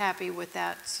going to be happy with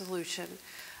that solution.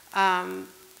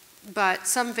 But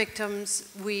some victims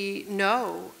we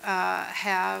know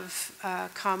have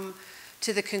come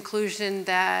to the conclusion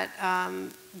that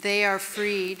they are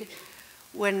freed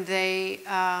when they,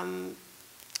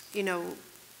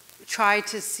 try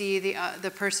to see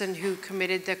the person who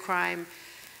committed the crime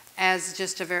as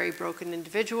just a very broken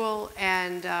individual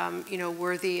and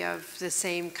worthy of the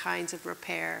same kinds of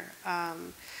repair. But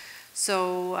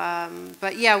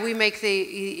yeah, we make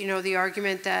the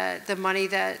argument that the money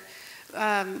that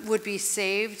would be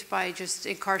saved by just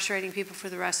incarcerating people for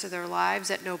the rest of their lives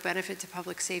at no benefit to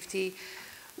public safety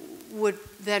would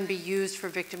then be used for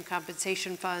victim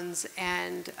compensation funds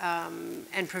and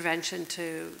prevention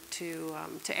to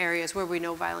areas where we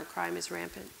know violent crime is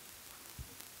rampant.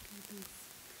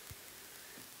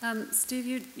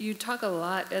 Steve, you talk a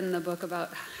lot in the book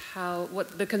about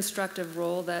what the constructive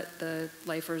role that the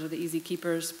lifers or the easy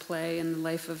keepers play in the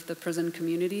life of the prison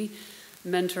community,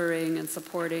 mentoring and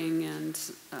supporting and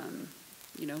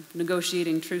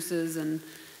negotiating truces and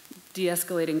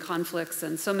de-escalating conflicts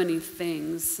and so many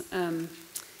things.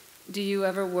 Do you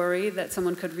ever worry that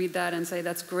someone could read that and say,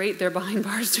 that's great, they're behind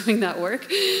bars doing that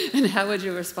work? And how would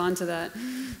you respond to that?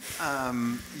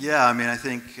 Yeah, I mean, I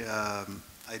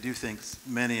do think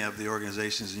many of the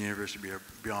organizations in University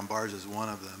Beyond Bars is one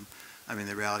of them. I mean,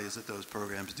 the reality is that those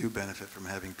programs do benefit from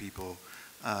having people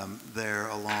there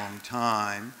a long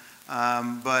time.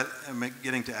 But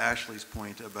getting to Ashley's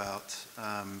point about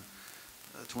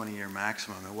 20-year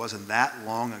maximum. It wasn't that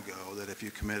long ago that if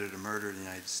you committed a murder in the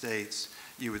United States,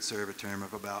 you would serve a term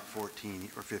of about 14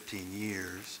 or 15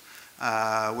 years,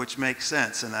 which makes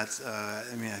sense, and that's, I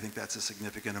think that's a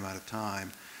significant amount of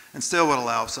time, and still would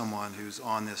allow someone who's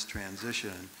on this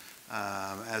transition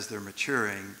as they're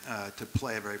maturing to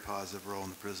play a very positive role in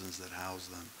the prisons that house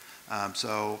them.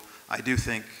 So I do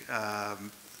think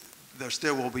there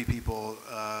still will be people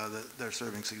that they're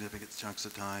serving significant chunks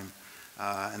of time,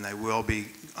 and they will be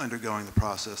undergoing the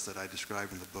process that I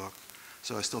described in the book.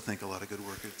 So I still think a lot of good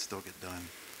work could still get done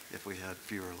if we had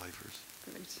fewer lifers.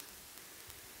 Great.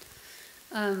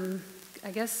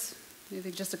 I guess maybe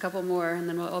just a couple more and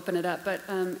then we'll open it up. But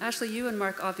Ashley, you and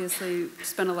Mark obviously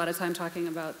spent a lot of time talking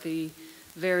about the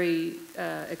very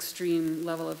extreme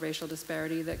level of racial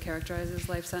disparity that characterizes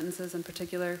life sentences in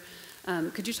particular.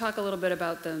 Could you talk a little bit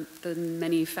about the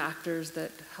many factors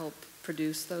that help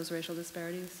produce those racial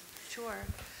disparities? Sure.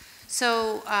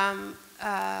 So,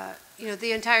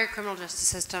 the entire criminal justice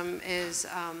system is,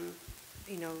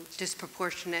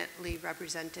 disproportionately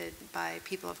represented by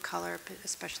people of color,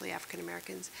 especially African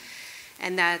Americans.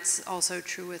 And that's also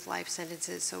true with life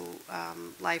sentences. So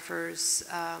lifers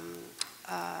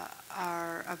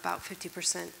are about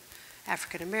 50%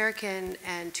 African American,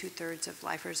 and 2/3 of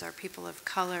lifers are people of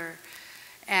color.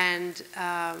 And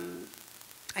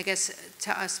I guess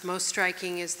to us most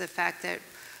striking is the fact that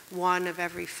 1 of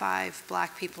every 5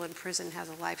 black people in prison has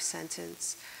a life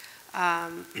sentence.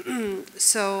 There's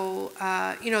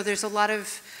a lot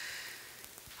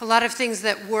of things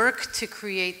that work to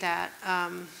create that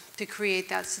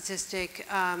statistic.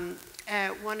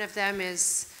 One of them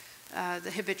is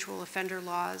the habitual offender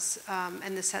laws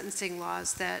and the sentencing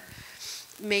laws that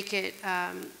make it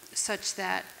such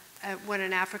that when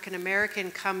an African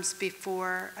American comes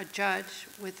before a judge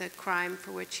with a crime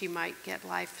for which he might get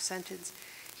life sentence,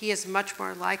 he is much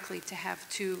more likely to have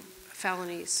 2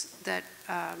 felonies that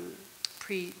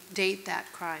predate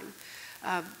that crime.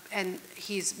 And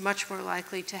he's much more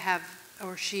likely to have,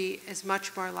 or she is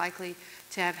much more likely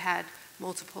to have had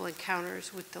multiple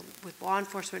encounters with law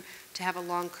enforcement, to have a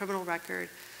long criminal record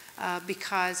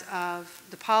because of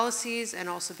the policies and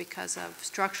also because of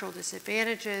structural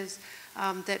disadvantages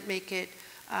that make it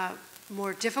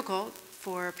more difficult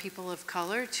for people of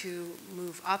color to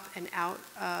move up and out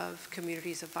of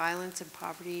communities of violence and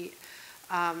poverty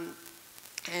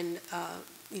and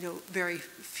very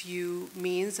few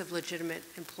means of legitimate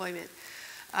employment.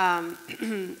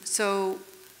 So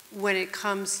when it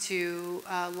comes to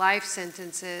life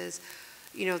sentences,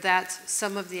 that's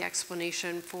some of the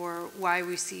explanation for why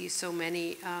we see so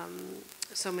many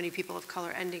people of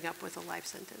color ending up with a life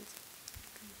sentence.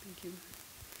 Thank you.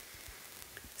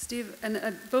 Steve,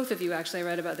 and both of you actually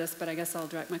read about this, but I guess I'll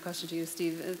direct my question to you,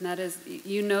 Steve, and that is,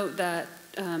 you note that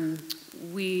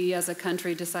we as a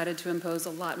country decided to impose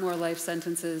a lot more life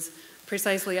sentences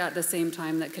precisely at the same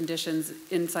time that conditions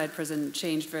inside prison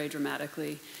changed very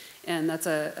dramatically. And that's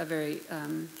a very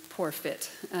poor fit.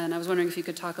 And I was wondering if you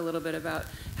could talk a little bit about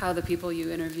how the people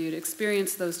you interviewed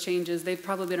experienced those changes. They've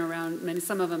probably been around,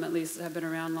 some of them at least have been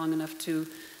around long enough to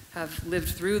have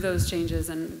lived through those changes,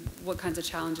 and what kinds of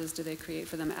challenges do they create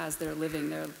for them as they're living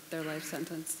their life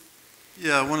sentence?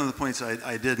 Yeah, one of the points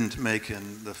I didn't make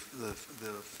in the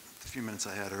few minutes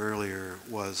I had earlier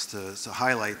was to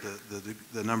highlight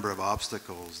the number of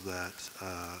obstacles that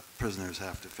prisoners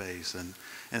have to face, and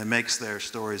it makes their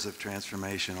stories of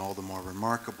transformation all the more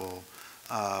remarkable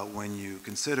when you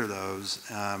consider those.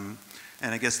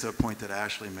 And it gets to a point that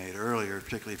Ashley made earlier,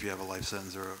 particularly if you have a life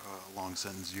sentence or a long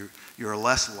sentence, you're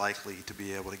less likely to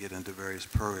be able to get into various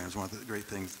programs. One of the great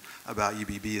things about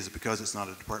UBB is because it's not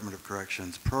a Department of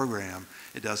Corrections program,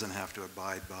 it doesn't have to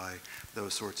abide by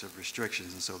those sorts of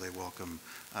restrictions, and so they welcome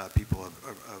people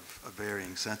of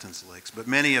varying sentence lengths. But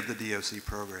many of the DOC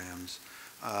programs,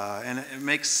 and it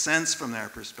makes sense from their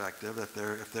perspective, if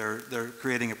they're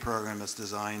creating a program that's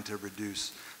designed to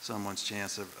reduce someone's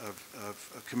chance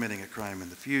of committing a crime in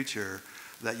the future,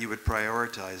 that you would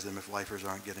prioritize them. If lifers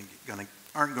aren't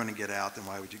going to get out, then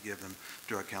why would you give them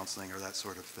drug counseling or that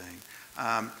sort of thing?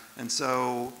 And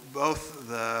so both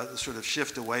the sort of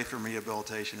shift away from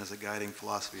rehabilitation as a guiding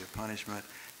philosophy of punishment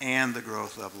and the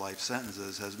growth of life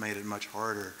sentences has made it much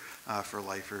harder for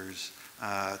lifers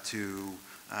to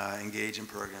engage in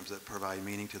programs that provide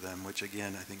meaning to them, which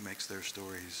again I think makes their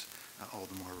stories all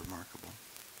the more remarkable.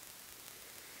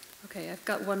 Okay, I've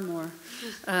got one more.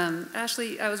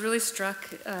 Ashley, I was really struck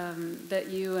that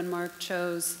you and Mark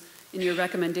chose in your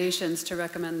recommendations to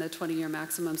recommend the 20-year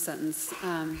maximum sentence.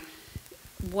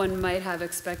 one might have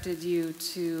expected you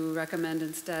to recommend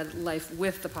instead life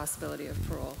with the possibility of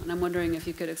parole. And I'm wondering if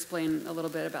you could explain a little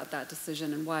bit about that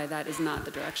decision and why that is not the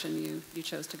direction you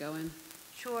chose to go in.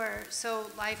 Sure. So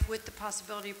life with the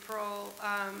possibility of parole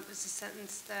is a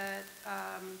sentence that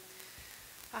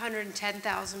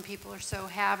 110,000 people or so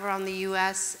have around the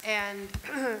U.S. And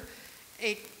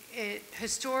it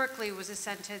historically was a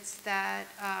sentence that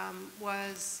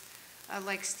was,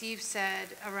 like Steve said,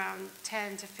 around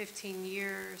 10 to 15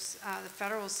 years. The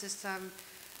federal system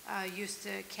used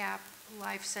to cap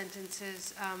life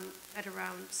sentences at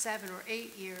around 7 or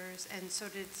 8 years, and so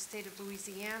did the state of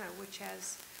Louisiana, which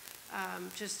has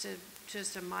just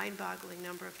a mind-boggling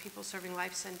number of people serving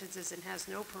life sentences and has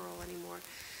no parole anymore.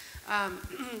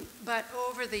 But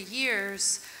over the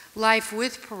years, life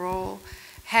with parole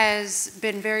has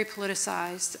been very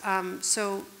politicized.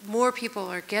 So more people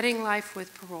are getting life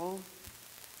with parole,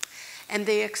 and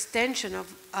the extension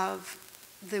of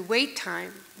the wait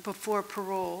time before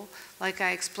parole, like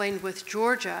I explained with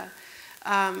Georgia,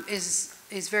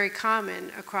 is very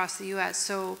common across the U.S.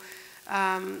 So,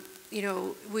 you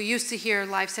know, we used to hear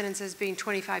life sentences being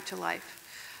 25 to life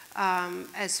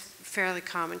as fairly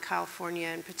common. California,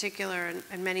 in particular,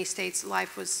 and many states,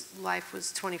 life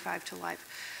was 25 to life.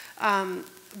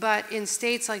 But in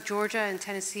states like Georgia and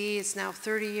Tennessee, it's now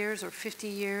 30 years or 50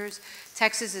 years.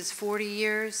 Texas is 40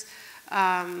 years.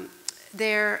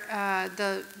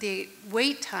 The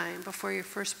wait time before your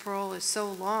first parole is so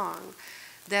long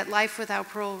that life without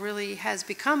parole really has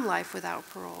become life without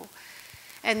parole.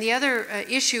 And the other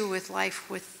issue with life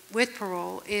with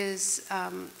parole is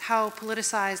how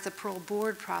politicized the parole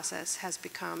board process has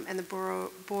become and the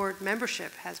board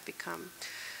membership has become.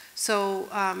 So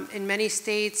in many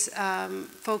states,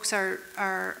 folks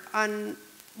are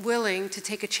unwilling to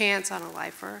take a chance on a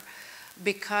lifer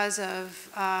because of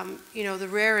you know, the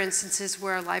rare instances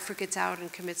where a lifer gets out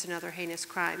and commits another heinous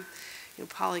crime. You know,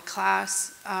 Polly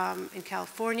Klaas in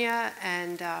California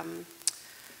and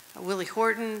Willie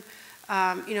Horton.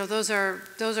 You know, those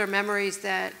are memories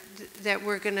that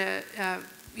we're going to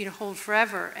you know, hold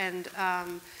forever, and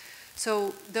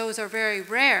so those are very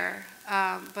rare,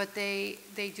 but they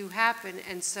do happen,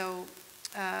 and so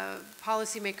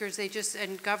policymakers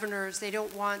and governors, they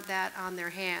don't want that on their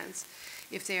hands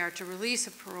if they are to release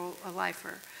a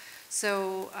lifer.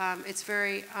 So it's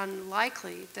very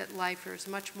unlikely that lifers,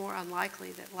 much more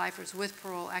unlikely that lifers with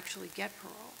parole actually get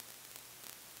parole.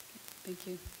 Thank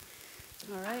you.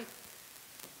 All right.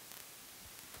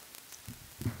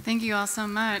 Thank you all so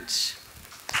much.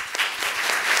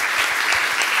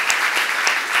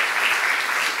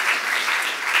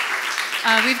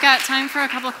 We've got time for a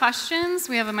couple of questions.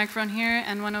 We have a microphone here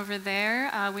and one over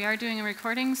there. We are doing a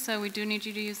recording, so we do need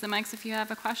you to use the mics if you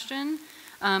have a question.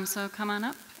 So come on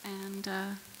up and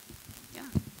yeah.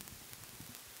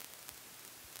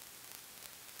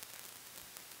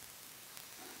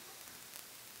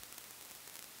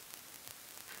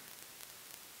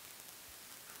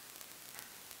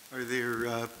 Are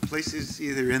there places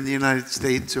either in the United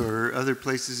States or other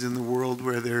places in the world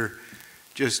where there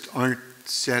just aren't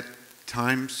set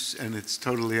times and it's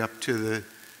totally up to the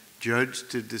judge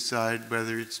to decide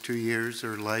whether it's 2 years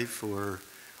or life or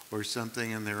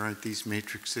something, and there aren't these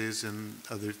matrices and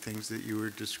other things that you were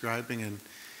describing? And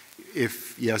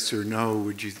if yes or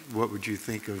no, what would you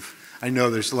think of? I know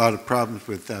there's a lot of problems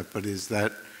with that, but is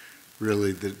that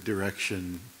really the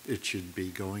direction it should be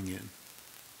going in?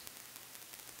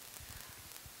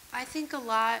 I think a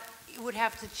lot would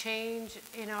have to change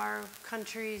in our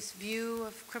country's view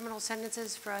of criminal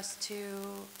sentences for us to,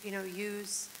 you know,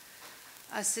 use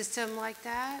a system like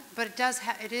that. But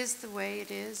it is the way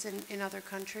it is in other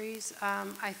countries.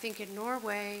 I think in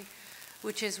Norway,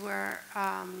 which is where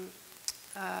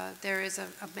there is a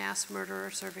mass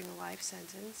murderer serving a life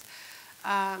sentence,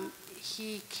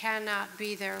 he cannot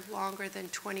be there longer than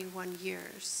 21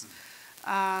 years.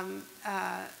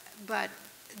 But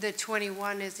the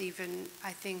 21 is even,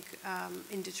 I think,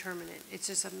 indeterminate. It's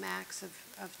just a max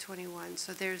of 21.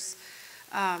 So there's,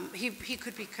 he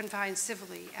could be confined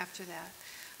civilly after that.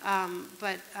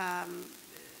 But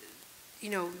you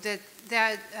know,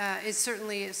 that is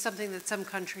certainly something that some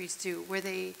countries do, where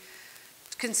they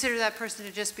consider that person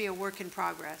to just be a work in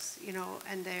progress, you know,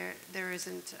 and there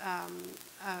isn't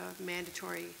a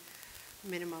mandatory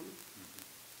minimum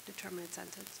determinate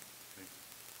sentence.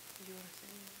 Did you want to say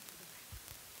anything?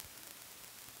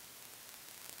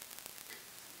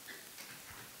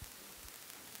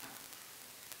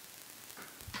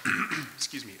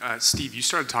 Excuse me, Steve, you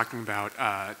started talking about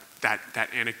that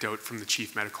anecdote from the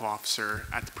chief medical officer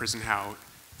at the prison, how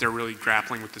they're really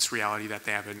grappling with this reality that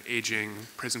they have an aging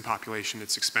prison population.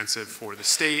 It's expensive for the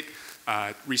state,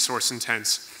 resource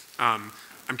intense. I'm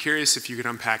curious if you could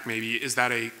unpack maybe, is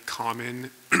that a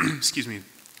common, excuse me,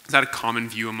 is that a common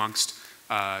view amongst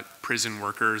prison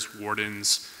workers,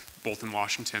 wardens, both in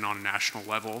Washington on a national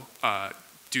level?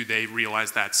 Do they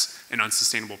realize that's an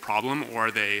unsustainable problem, or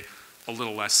are they a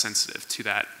little less sensitive to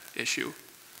that issue?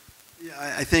 Yeah,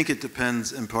 I think it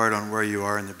depends in part on where you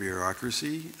are in the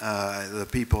bureaucracy. The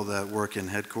people that work in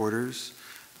headquarters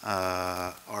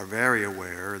are very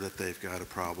aware that they've got a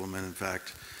problem, and in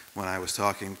fact, when I was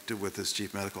talking with this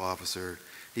chief medical officer,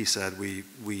 he said we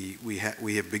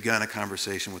have begun a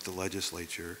conversation with the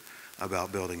legislature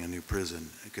about building a new prison,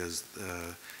 because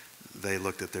they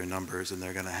looked at their numbers and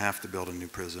they're going to have to build a new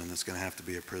prison. It's going to have to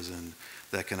be a prison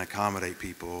that can accommodate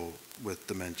people with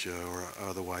dementia or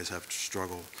otherwise have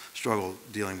struggle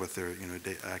dealing with their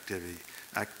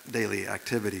daily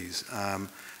activities.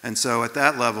 And so at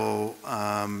that level,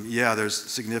 yeah, there's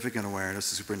significant awareness.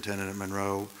 The superintendent at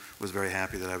Monroe was very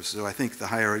happy that I was. So I think the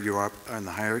higher you are in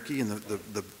the hierarchy and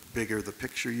the bigger the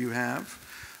picture you have,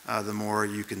 the more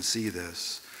you can see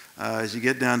this. As you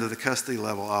get down to the custody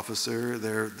level officer,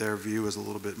 their view is a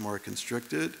little bit more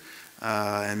constricted,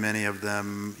 and many of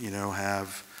them,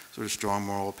 have sort of strong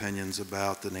moral opinions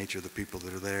about the nature of the people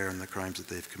that are there and the crimes that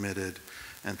they've committed,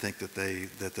 and think that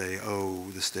they owe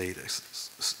the state a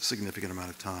significant amount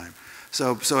of time.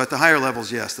 So at the higher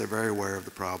levels, yes, they're very aware of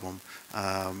the problem,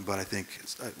 but I think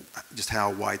just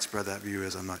how widespread that view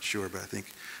is, I'm not sure. But I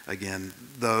think, again,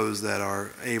 those that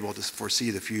are able to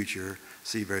foresee the future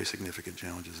see very significant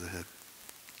challenges ahead.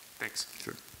 Thanks.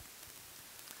 Sure.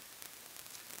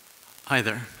 Hi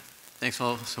there. Thanks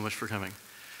all so much for coming.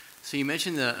 So you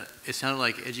mentioned that it sounded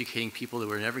like educating people that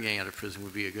were never getting out of prison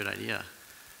would be a good idea.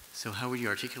 So how would you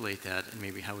articulate that, and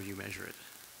maybe how would you measure it?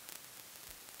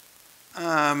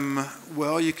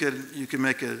 Well, you could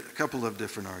make a couple of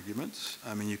different arguments.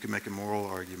 I mean, you could make a moral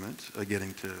argument,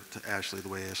 getting to Ashley, the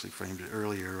way Ashley framed it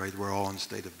earlier, right? We're all in a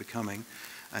state of becoming,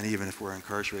 and even if we're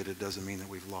incarcerated, it doesn't mean that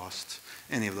we've lost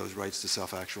any of those rights to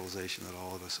self-actualization that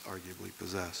all of us arguably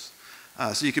possess.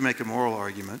 So you can make a moral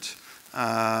argument.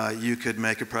 You could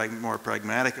make a more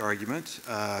pragmatic argument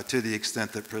to the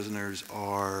extent that prisoners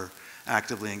are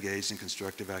actively engaged in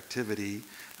constructive activity.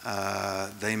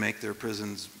 They make their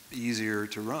prisons easier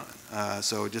to run.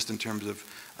 So just in terms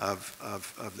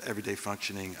of everyday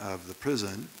functioning of the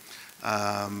prison,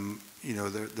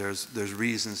 there's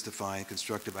reasons to find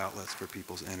constructive outlets for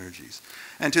people's energies.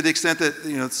 And to the extent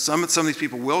that some of these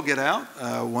people will get out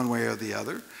one way or the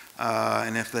other,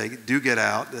 and if they do get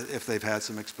out, if they've had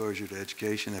some exposure to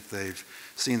education, if they've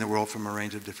seen the world from a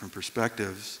range of different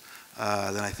perspectives,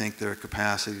 then I think their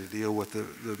capacity to deal with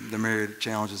the myriad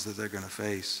challenges that they're going to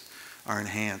face are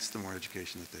enhanced the more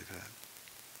education that they've had.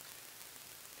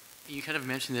 You kind of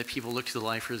mentioned that people look to the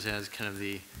lifers as kind of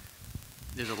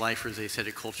they're the lifers, they set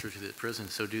a culture to the prison.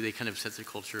 So do they kind of set the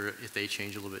culture if they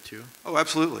change a little bit too? Oh,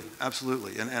 absolutely,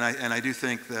 absolutely. And I do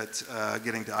think that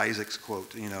getting to Isaac's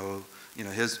quote,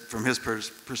 from his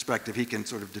perspective, he can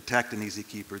sort of detect an easy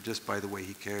keeper just by the way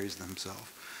he carries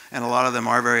himself. And a lot of them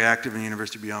are very active in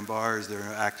University Beyond Bars. They're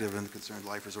active in the Concerned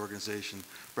Lifers Organization,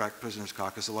 Black Prisoners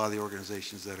Caucus, a lot of the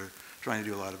organizations that are trying to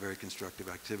do a lot of very constructive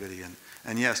activity.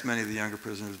 And yes, many of the younger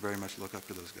prisoners very much look up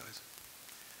to those guys.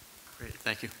 Great,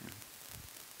 thank you.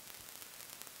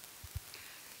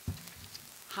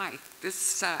 Hi,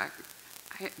 this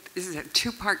is a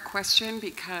two-part question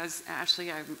because, Ashley,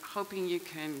 I'm hoping you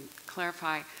can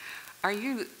clarify. Are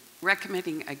you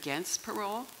recommending against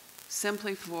parole,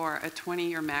 simply for a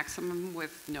 20-year maximum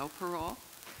with no parole?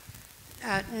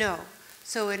 No.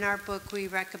 So in our book, we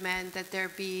recommend that there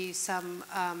be some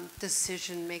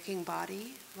decision-making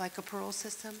body, like a parole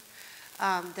system,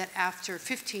 that after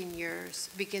 15 years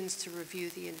begins to review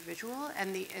the individual,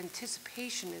 and the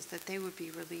anticipation is that they would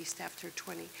be released after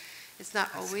 20. It's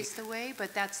not always the way,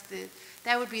 but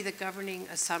that would be the governing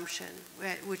assumption,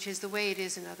 which is the way it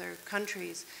is in other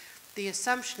countries. The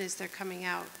assumption is they're coming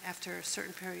out after a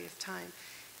certain period of time,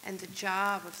 and the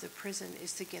job of the prison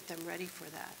is to get them ready for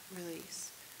that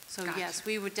release. So Gotcha. Yes,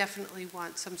 we would definitely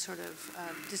want some sort of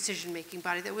decision-making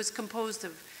body that was composed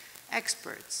of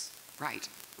experts. Right,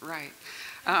 right.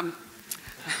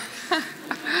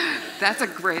 That's a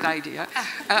great idea.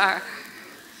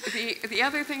 The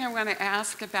other thing I want to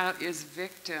ask about is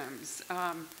victims.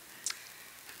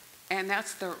 And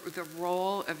that's the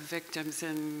role of victims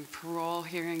in parole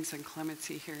hearings and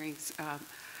clemency hearings.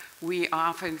 We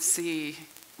often see,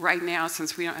 right now,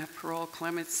 since we don't have parole,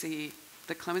 clemency,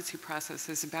 the clemency process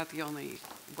is about the only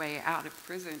way out of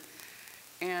prison.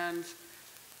 And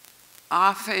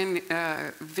often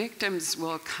victims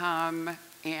will come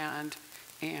and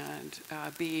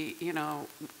be,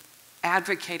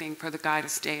 advocating for the guy to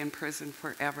stay in prison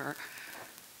forever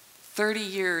 30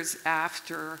 years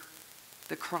after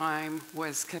the crime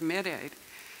was committed.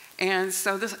 And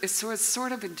so it's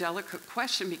sort of a delicate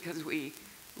question, because we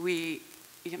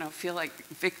feel like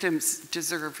victims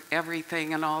deserve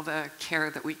everything and all the care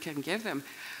that we can give them.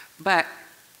 But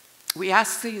we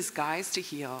ask these guys to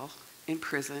heal in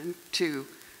prison, to,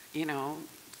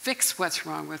 fix what's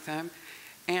wrong with them.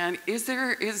 And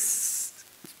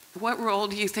what role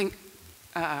do you think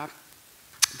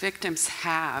victims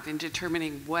have in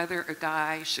determining whether a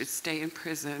guy should stay in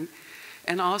prison?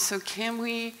 And also, can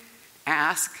we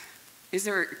ask, is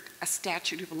there a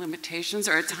statute of limitations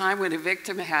or a time when a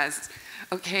victim has,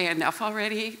 okay, enough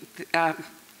already?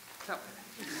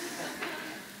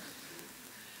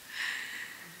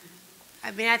 I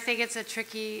mean, I think it's a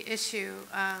tricky issue.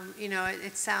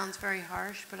 It sounds very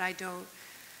harsh, but I don't,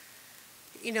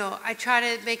 I try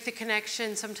to make the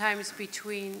connection sometimes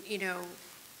between,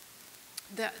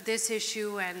 this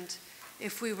issue and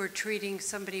if we were treating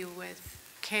somebody with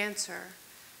cancer,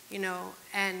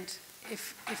 and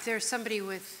if there's somebody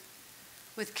with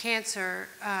cancer,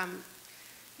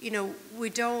 we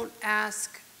don't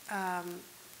ask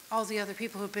all the other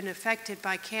people who've been affected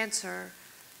by cancer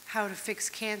how to fix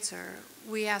cancer.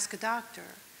 We ask a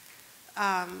doctor.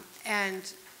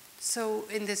 And so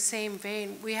in the same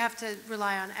vein, we have to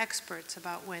rely on experts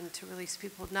about when to release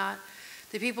people, not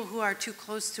the people who are too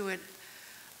close to it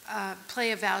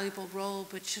play a valuable role,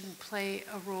 but shouldn't play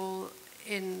a role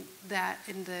in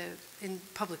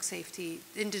public safety,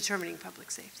 in determining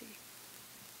public safety.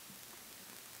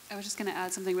 I was just going to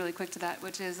add something really quick to that,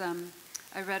 which is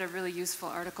I read a really useful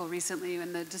article recently,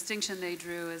 and the distinction they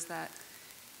drew is that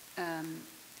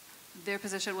their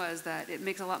position was that it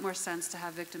makes a lot more sense to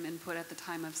have victim input at the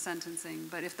time of sentencing,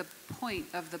 but if the point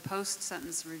of the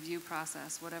post-sentence review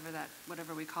process,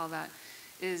 whatever we call that,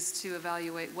 is to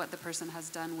evaluate what the person has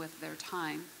done with their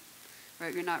time,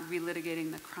 right? You're not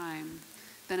relitigating the crime,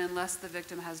 then unless the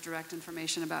victim has direct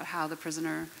information about how the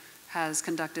prisoner has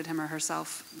conducted him or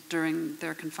herself during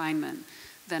their confinement,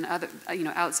 then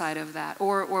outside of that,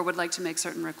 or would like to make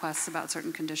certain requests about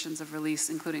certain conditions of release,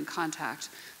 including contact,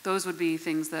 those would be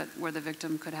things where the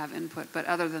victim could have input. But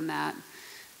other than that,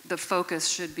 the focus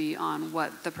should be on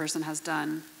what the person has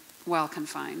done while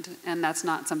confined, and that's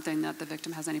not something that the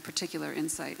victim has any particular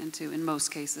insight into in most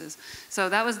cases. So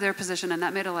that was their position, and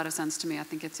that made a lot of sense to me. I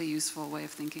think it's a useful way of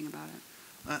thinking about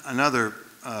it. Another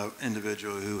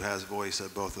individual who has voice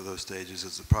at both of those stages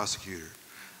is the prosecutor.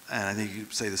 And I think you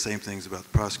say the same things about the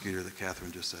prosecutor that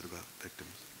Katherine just said about victims.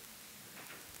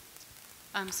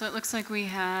 So it looks like we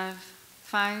have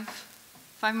five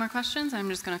more questions. I'm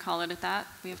just going to call it at that.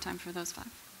 We have time for those 5.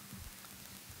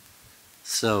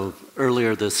 So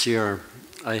earlier this year,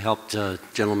 I helped a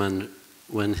gentleman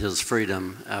win his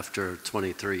freedom after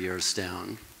 23 years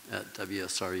down at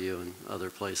WSRU and other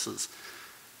places.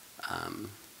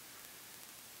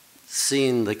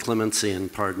 Seeing the clemency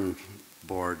and pardon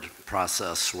board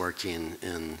process working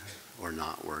in, or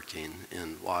not working,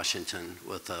 in Washington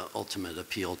with the ultimate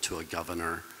appeal to a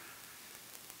governor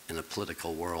in a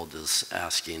political world is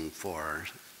asking for,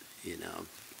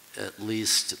 at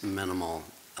least minimal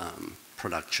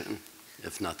production,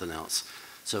 if nothing else.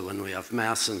 So when we have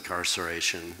mass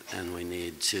incarceration and we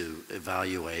need to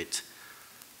evaluate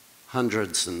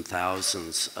hundreds and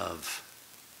thousands of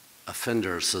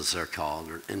offenders, as they're called,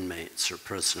 or inmates or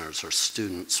prisoners or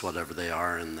students, whatever they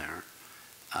are in there,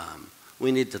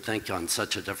 we need to think on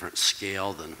such a different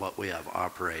scale than what we have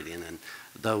operating. And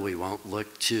though we won't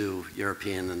look to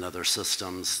European and other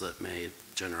systems that may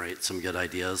generate some good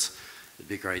ideas, it'd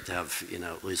be great to have,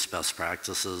 at least best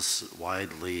practices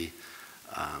widely,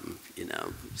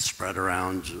 spread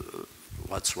around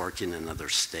what's working in other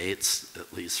states,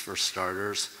 at least for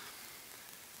starters.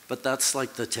 But that's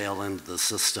like the tail end of the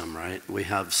system, right? We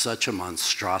have such a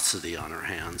monstrosity on our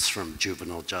hands, from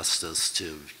juvenile justice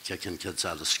to kicking kids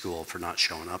out of school for not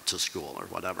showing up to school or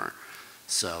whatever.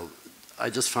 So I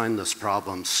just find this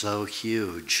problem so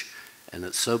huge, and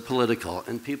it's so political,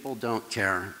 and people don't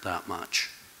care that much.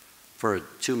 For a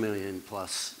 2 million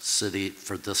plus city,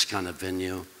 for this kind of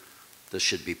venue, this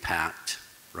should be packed,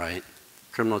 right?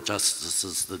 Criminal justice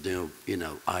is the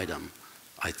new, item,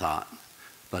 I thought.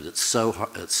 But it's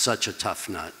such a tough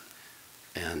nut,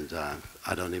 and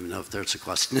I don't even know if there's a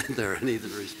question in there. I need to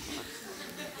respond.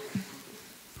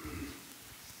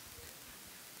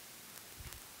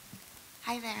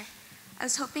 Hi there. I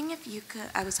was hoping that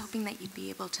you'd be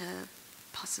able to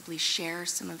possibly share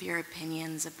some of your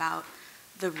opinions about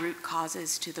the root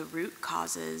causes to the root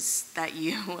causes that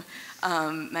you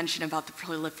mentioned about the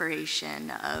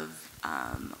proliferation of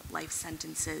life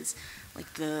sentences,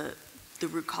 like the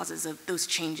root causes of those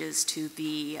changes to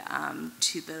the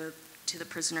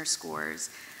prisoner scores,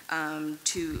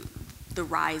 to the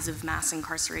rise of mass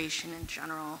incarceration in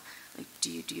general? Like,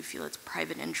 do you feel it's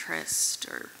private interest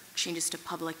or changes to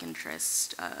public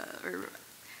interest, or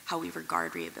how we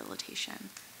regard rehabilitation?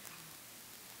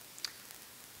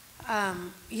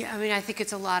 Yeah, I mean, I think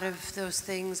it's a lot of those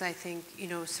things. I think,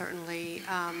 certainly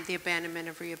the abandonment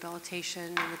of rehabilitation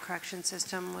in the correction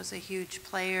system was a huge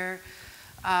player.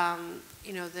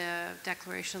 The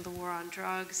declaration of the war on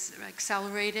drugs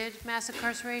accelerated mass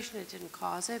incarceration. It didn't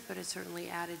cause it, but it certainly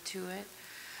added to it.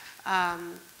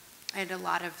 And a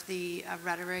lot of the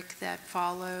rhetoric that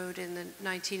followed in the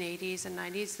 1980s and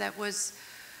 90s that was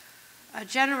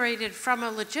generated from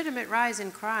a legitimate rise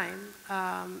in crime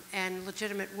and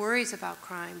legitimate worries about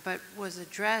crime, but was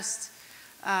addressed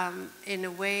in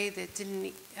a way that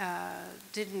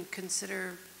didn't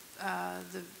consider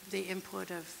the input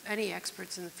of any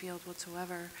experts in the field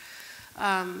whatsoever.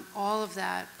 All of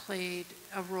that played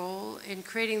a role in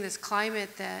creating this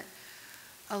climate that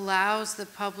allows the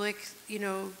public,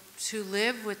 to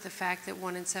live with the fact that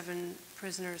 1 in 7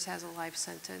 prisoners has a life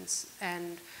sentence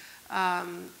and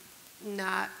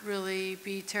not really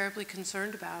be terribly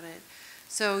concerned about it.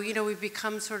 So, we've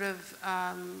become sort of,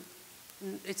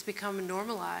 it's become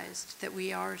normalized that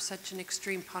we are such an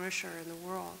extreme punisher in the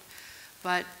world.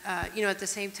 But, at the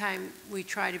same time, we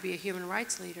try to be a human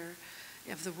rights leader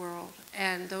of the world.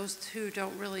 And those two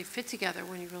don't really fit together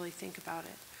when you really think about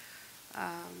it.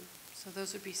 So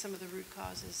those would be some of the root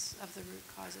causes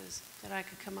that I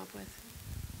could come up with.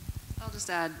 I'll just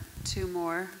add 2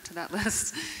 more to that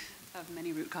list of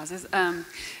many root causes.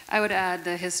 I would add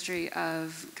the history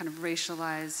of kind of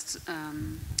racialized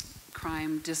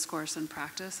crime discourse and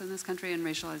practice in this country, and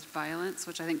racialized violence,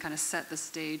 which I think kind of set the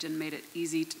stage and made it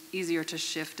easier to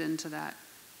shift into that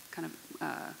kind of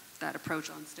that approach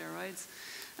on steroids,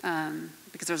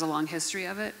 because there's a long history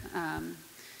of it.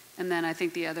 And then I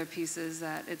think the other piece is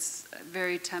that it's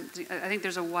very tempting. I think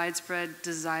there's a widespread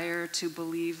desire to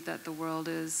believe that the world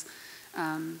is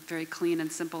very clean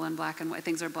and simple and black and white.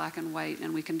 Things are black and white,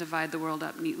 and we can divide the world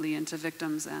up neatly into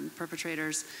victims and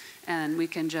perpetrators, and we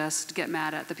can just get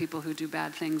mad at the people who do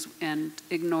bad things and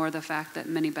ignore the fact that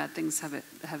many bad things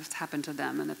have happened to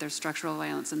them, and that there's structural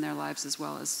violence in their lives as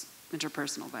well as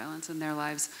interpersonal violence in their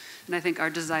lives. And I think our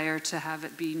desire to have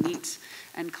it be neat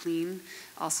and clean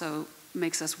also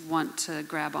makes us want to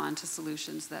grab onto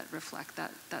solutions that reflect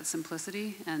that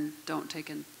simplicity and don't take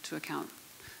into account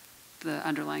the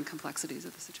underlying complexities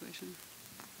of the situation.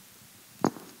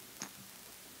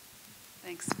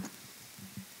 Thanks.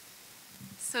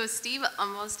 So Steve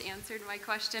almost answered my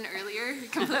question earlier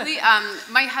completely.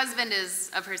 My husband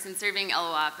is a person serving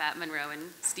LWOP at Monroe, and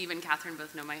Steve and Katherine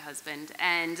both know my husband.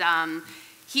 And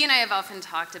he and I have often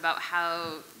talked about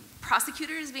how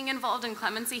prosecutors being involved in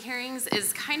clemency hearings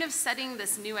is kind of setting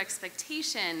this new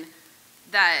expectation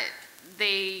that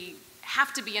they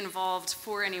have to be involved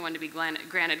for anyone to be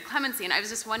granted clemency. And I was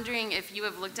just wondering if you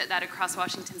have looked at that across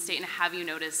Washington State, and have you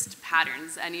noticed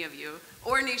patterns, any of you,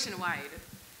 or nationwide?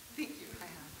 Thank you. I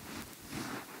have.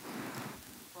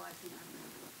 Well,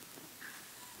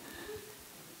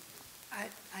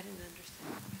 I didn't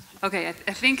understand. Okay,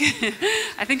 I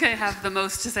think I have the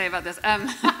most to say about this,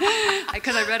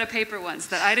 because I read a paper once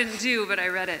that I didn't do, but I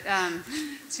read it.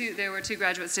 There were 2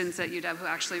 graduate students at UW who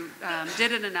actually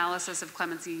did an analysis of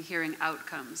clemency hearing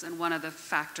outcomes, and one of the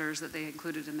factors that they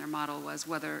included in their model was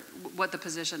what the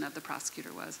position of the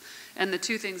prosecutor was. And the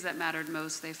 2 things that mattered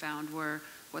most they found were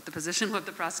what the position of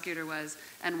the prosecutor was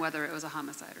and whether it was a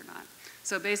homicide or not.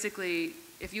 So basically,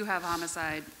 if you have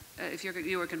homicide, if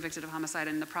you were convicted of homicide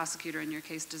and the prosecutor in your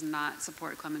case does not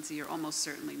support clemency, you're almost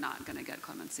certainly not going to get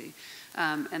clemency.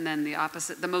 And then the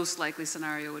opposite, the most likely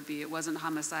scenario would be it wasn't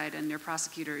homicide and your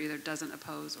prosecutor either doesn't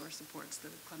oppose or supports the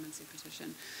clemency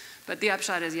petition. But the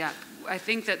upshot is, yeah, I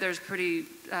think that there's pretty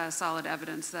solid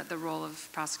evidence that the role of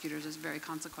prosecutors is very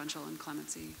consequential in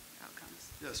clemency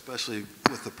outcomes. Yeah, especially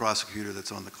with the prosecutor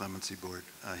that's on the clemency board.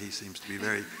 He seems to be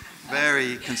very,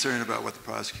 very concerned about what the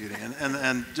prosecuting.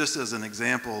 And just as an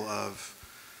example of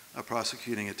a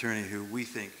prosecuting attorney who we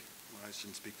think, well, I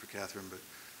shouldn't speak for Katherine,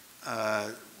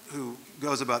 but who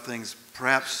goes about things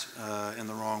perhaps in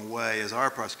the wrong way is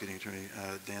our prosecuting attorney,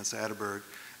 Dan Satterberg.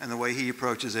 And the way he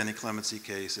approaches any clemency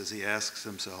case is he asks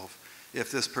himself, if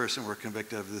this person were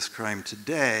convicted of this crime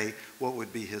today, what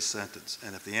would be his sentence?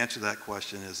 And if the answer to that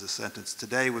question is the sentence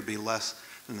today would be less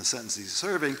than the sentence he's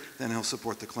serving, then he'll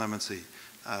support the clemency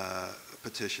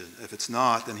petition. If it's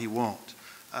not, then he won't,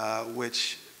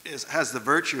 which has the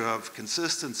virtue of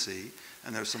consistency,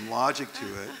 and there's some logic to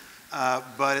it,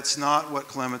 But it's not what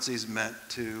clemency is meant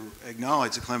to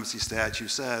acknowledge. The clemency statute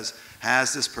says,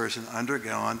 has this person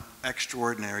undergone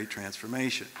extraordinary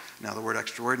transformation? Now, the word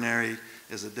extraordinary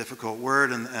is a difficult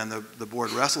word, and the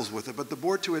board wrestles with it, but the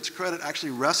board, to its credit,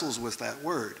 actually wrestles with that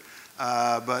word.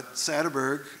 But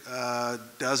Satterberg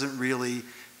doesn't really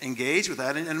engage with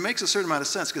that, and it makes a certain amount of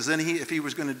sense, because then if he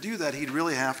was going to do that, he'd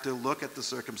really have to look at the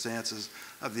circumstances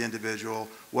of the individual.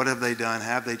 What have they done?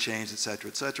 Have they changed? Et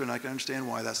cetera, and I can understand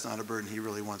why that's not a burden he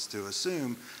really wants to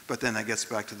assume, but then that gets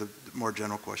back to the more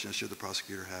general question, should the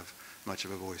prosecutor have much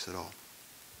of a voice at all?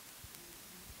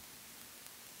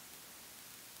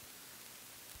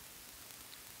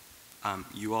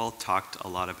 You all talked a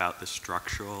lot about the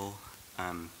structural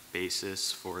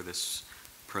basis for this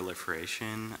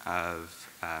proliferation of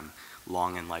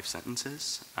long and life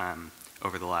sentences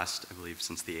over the last, I believe,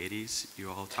 since the 80s you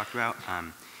all talked about.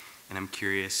 And I'm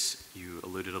curious, you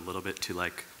alluded a little bit to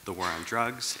like the war on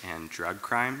drugs and drug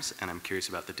crimes, and I'm curious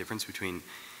about the difference between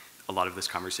a lot of this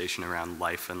conversation around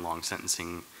life and long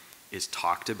sentencing is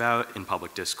talked about in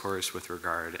public discourse with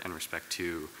regard and respect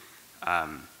to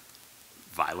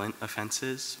violent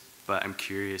offenses, but I'm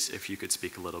curious if you could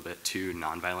speak a little bit to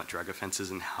nonviolent drug offenses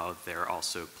and how they're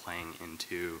also playing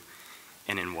into,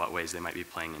 and in what ways they might be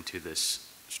playing into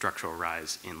this structural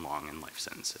rise in long and life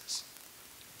sentences.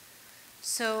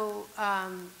 So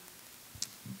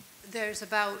there's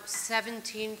about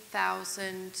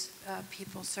 17,000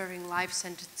 people serving life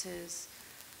sentences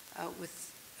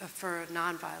for a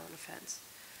nonviolent offense.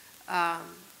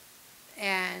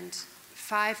 And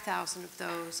 5,000 of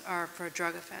those are for a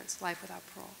drug offense, life without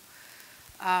parole.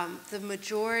 The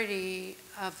majority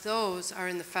of those are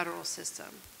in the federal system.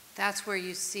 That's where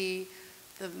you see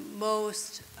the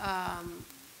most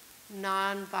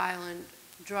nonviolent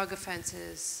drug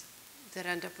offenses that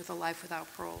end up with a life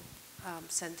without parole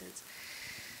sentence.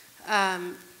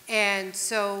 And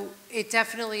so it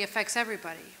definitely affects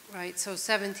everybody, right? So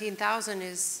 17,000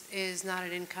 is not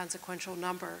an inconsequential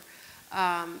number.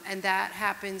 And that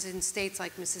happens in states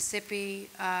like Mississippi.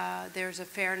 There's a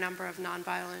fair number of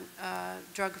nonviolent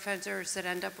drug offenders that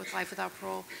end up with life without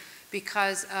parole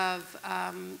because of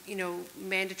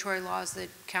mandatory laws that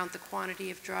count the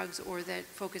quantity of drugs or that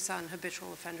focus on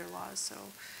habitual offender laws. So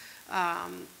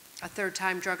a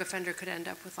third-time drug offender could end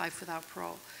up with life without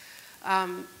parole.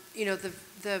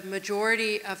 The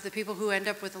majority of the people who end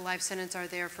up with a life sentence are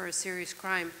there for a serious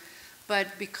crime.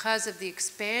 But because of the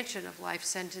expansion of life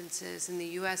sentences in the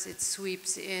US, it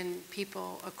sweeps in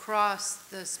people across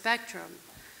the spectrum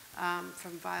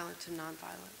from violent to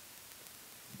nonviolent.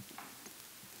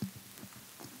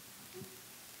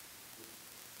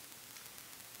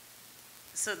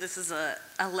 So this is a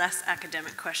less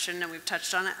academic question, and we've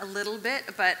touched on it a little bit,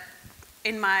 but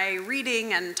in my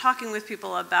reading and talking with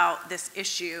people about this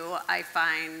issue, I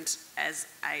find, as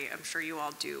I am sure you all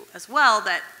do as well,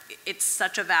 that it's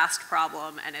such a vast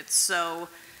problem and it's so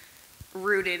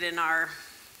rooted in our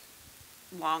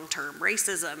long-term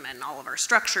racism and all of our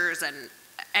structures,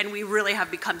 and we really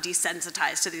have become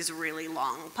desensitized to these really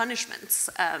long punishments.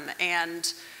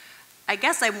 And I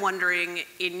guess I'm wondering,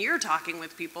 in your talking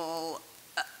with people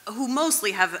who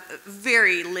mostly have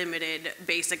very limited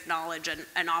basic knowledge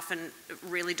and often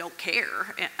really don't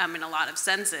care in a lot of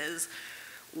senses,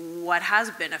 what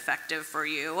has been effective for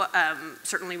you?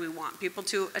 Certainly we want people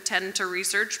to attend to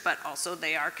research, but also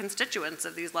they are constituents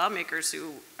of these lawmakers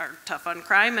who are tough on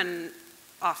crime and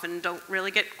often don't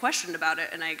really get questioned about it.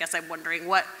 And I guess I'm wondering,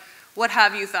 what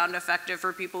have you found effective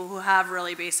for people who have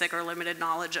really basic or limited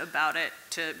knowledge about it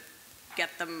to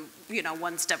get them,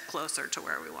 one step closer to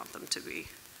where we want them to be?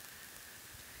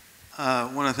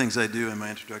 One of the things I do in my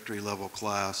introductory level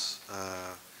class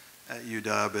at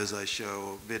UW is I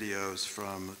show videos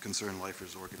from concerned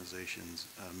lifers organizations,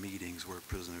 meetings where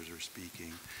prisoners are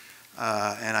speaking.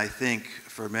 And I think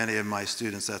for many of my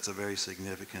students that's a very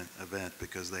significant event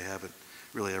because they haven't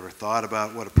really ever thought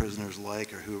about what a prisoner's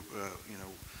like or who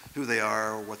they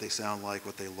are, or what they sound like,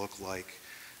 what they look like.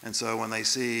 And so when they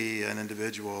see an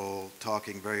individual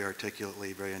talking very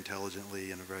articulately, very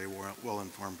intelligently, in a very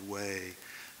well-informed way,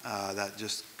 that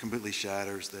just completely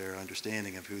shatters their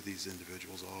understanding of who these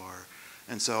individuals are.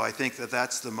 And so I think that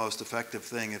that's the most effective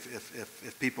thing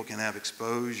if people can have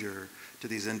exposure to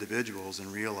these individuals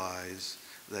and realize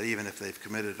that even if they've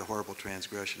committed a horrible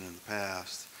transgression in the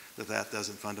past, that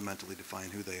doesn't fundamentally define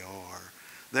who they are.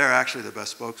 They're actually the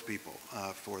best spokespeople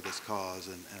for this cause,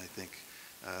 and I think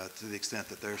to the extent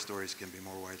that their stories can be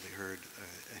more widely heard,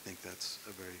 I think that's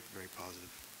a very, very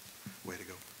positive way to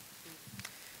go.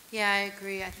 Yeah, I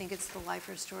agree. I think it's the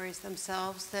lifer stories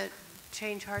themselves that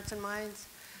change hearts and minds.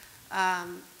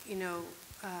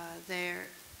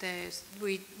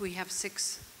 we have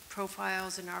 6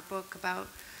 profiles in our book about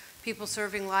people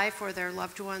serving life or their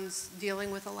loved ones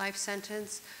dealing with a life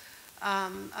sentence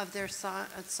of their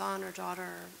son or daughter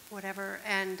or whatever.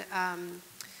 And,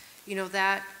 you know,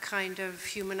 that kind of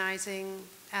humanizing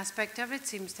aspect of it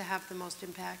seems to have the most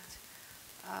impact.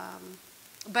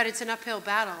 But it's an uphill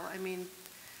battle. I mean,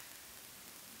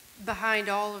 behind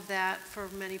all of that for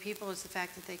many people is the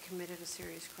fact that they committed a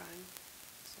serious crime.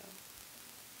 So,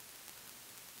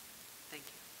 thank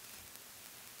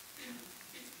you.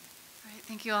 All right,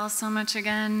 thank you all so much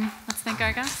again. Let's thank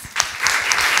our guests.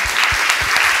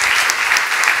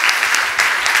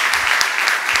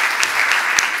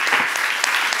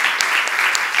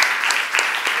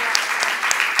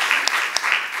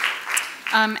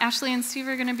 Ashley and Steve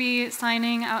are going to be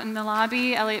signing out in the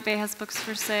lobby. Elliott Bay has books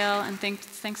for sale, and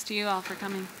thanks to you all for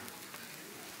coming.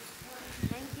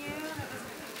 Thank you.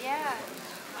 Yeah.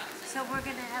 So we're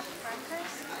going to have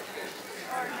breakfast?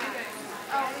 Or not?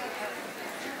 Oh.